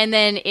 right. And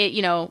then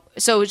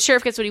so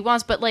sheriff gets what he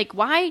wants, but like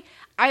why?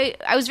 I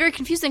was very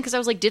confused then because I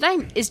was like,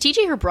 is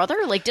TJ her brother?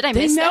 Like, did I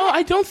miss No, that?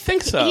 I don't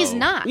think so. He's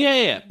not.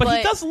 Yeah. But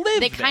he does live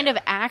They there. kind of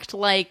act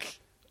like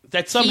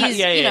that somehow, he's,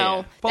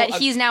 yeah. that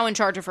he's now in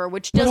charge of her,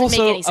 which But doesn't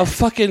also, make any sense. a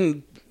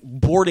fucking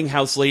boarding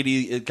house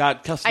lady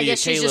got custody I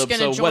guess of she's Caleb, just going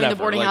so to join whatever. the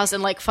boarding like, house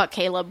and like fuck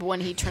Caleb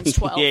when he turns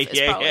 12. Yeah, is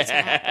probably what's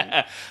gonna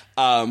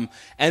happen.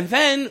 And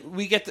then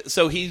we get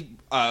so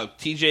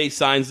TJ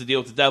signs the deal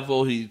with the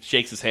devil. He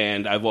shakes his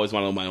hand. I've always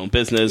wanted to own my own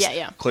business.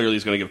 Yeah. Clearly,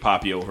 he's going to give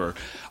Poppy over.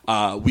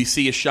 We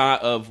see a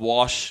shot of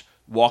Wash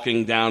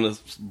walking down a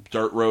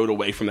dirt road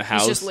away from the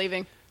house. He's just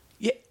leaving.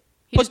 Yeah,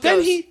 He but just then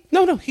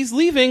goes. he's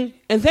leaving,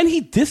 and then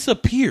he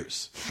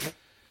disappears.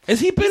 Has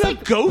he been a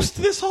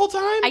ghost this whole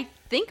time? I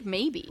think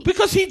maybe.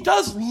 Because he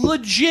does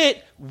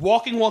legit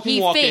walking, He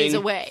fades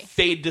away.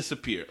 fade,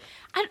 disappear.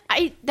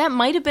 That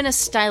might have been a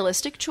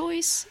stylistic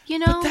choice,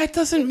 But that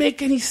doesn't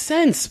make any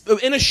sense.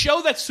 In a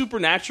show that's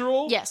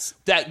supernatural, Yes.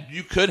 that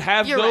you could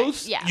have You're right,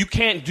 ghosts, yeah. you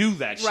can't do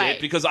that Right.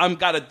 shit because I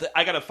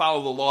gotta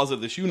follow the laws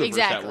of this universe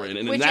that we're in. Exactly.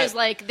 And Which that, is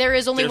like, there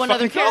is only they're one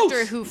other fucking character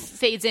ghosts. who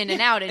fades in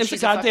and out, and it's she's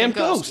a goddamn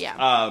fucking ghost.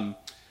 Yeah.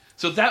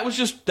 So that was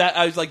just that.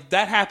 I was like,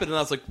 that happened, and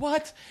I was like,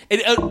 what?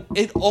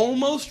 It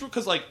almost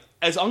because like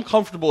as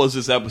uncomfortable as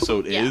this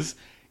episode Yeah. is,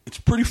 it's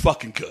pretty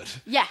fucking good.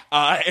 Yeah.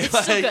 It's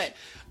like, so good.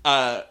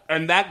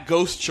 And that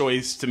ghost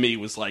choice to me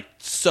was like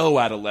so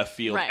out of left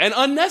field Right. and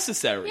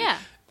unnecessary. Yeah.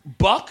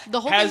 Buck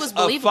The whole has thing was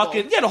believable.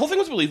 the whole thing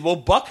was believable.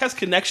 Buck has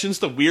connections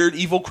to weird,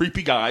 evil,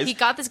 creepy guys. He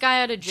got this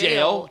guy out of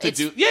jail.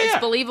 It's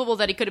believable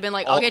that he could have been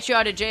like, I'll get you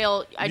out of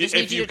jail. I just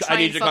need you to try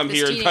and fuck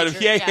this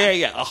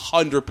teenager.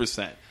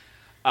 100%.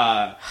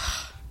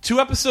 2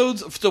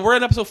 episodes, so we're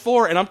in episode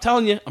 4, and I'm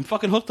telling you, I'm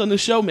fucking hooked on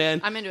this show, man.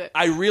 I'm into it.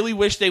 I really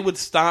wish they would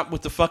stop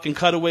with the fucking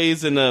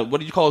cutaways and what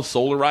do you call it,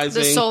 solarizing?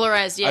 The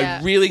solarized, yeah.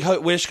 I really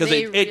wish, because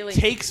it really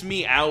takes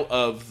me out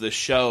of the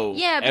show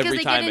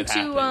every time it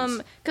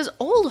happens. Because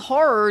old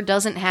horror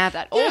doesn't have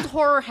that. Old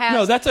horror has...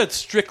 No, that's a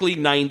strictly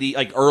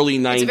early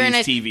 90s nice,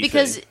 TV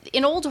because thing.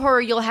 in old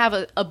horror, you'll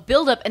have a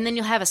build-up, and then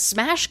you'll have a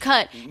smash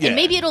cut, and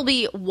maybe it'll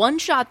be one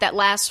shot that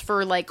lasts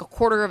for like a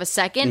quarter of a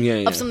second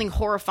of something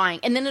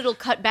horrifying, and then it'll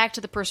cut back to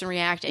the person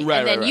reacting.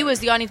 And then you as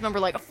the audience member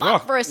like,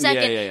 fuck for a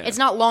second. It's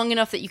not long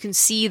enough that you can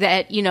see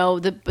that,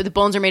 the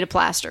bones are made of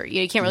plaster.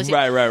 You can't really see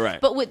it. Right.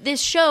 But with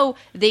this show,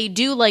 they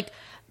do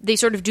they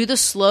sort of do the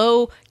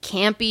slow,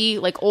 campy,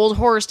 like old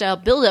horror style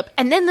build-up,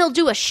 and then they'll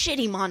do a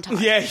shitty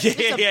montage. Just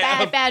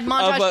a bad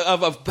montage.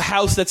 Of a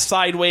house that's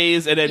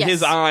sideways, and then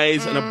his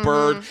eyes, and a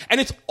bird.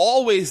 And it's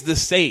always the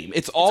same.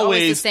 It's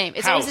always the same.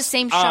 It's house, always the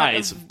same shot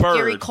eyes, of bird,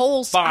 Gary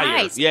Cole's fire.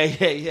 eyes. Yeah.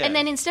 And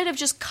then instead of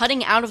just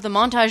cutting out of the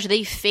montage,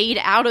 they fade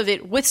out of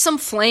it with some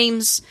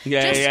flames.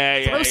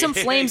 Throw some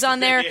flames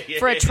on there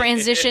for a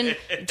transition.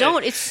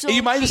 It's so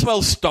you might as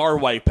well star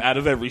wipe out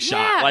of every shot.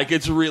 Yeah. Like,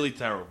 it's really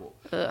terrible.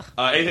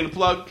 Anything to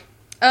plug?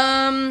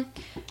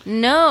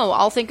 No,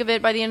 I'll think of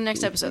it by the end of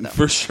next episode, though.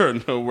 For sure,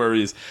 no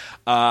worries.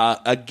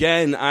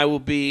 Again, I will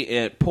be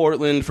at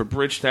Portland for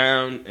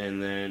Bridgetown,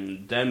 and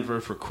then Denver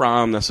for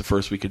Crom. That's the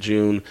first week of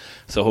June.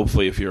 So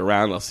hopefully, if you're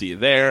around, I'll see you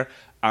there.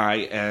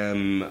 I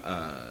am.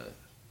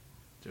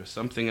 There's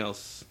something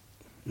else.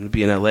 I'm going to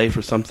be in LA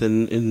for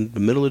something in the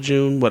middle of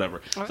June.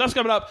 Whatever. Right. Stuff's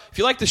coming up. If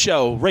you like the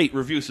show, rate,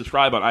 review,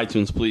 subscribe on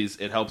iTunes, please.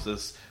 It helps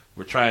us.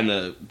 We're trying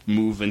to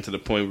move into the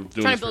point we're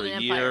doing this for a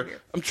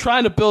year. I'm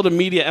trying to build a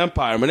media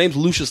empire. My name's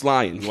Lucius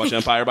Lyon. You watch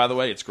Empire, by the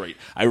way? It's great.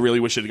 I really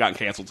wish it had gotten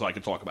canceled so I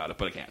could talk about it,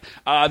 but I can't.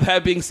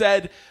 That being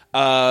said,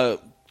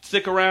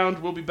 stick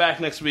around. We'll be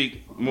back next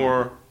week.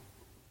 More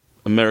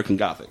American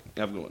Gothic.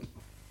 Have a good one.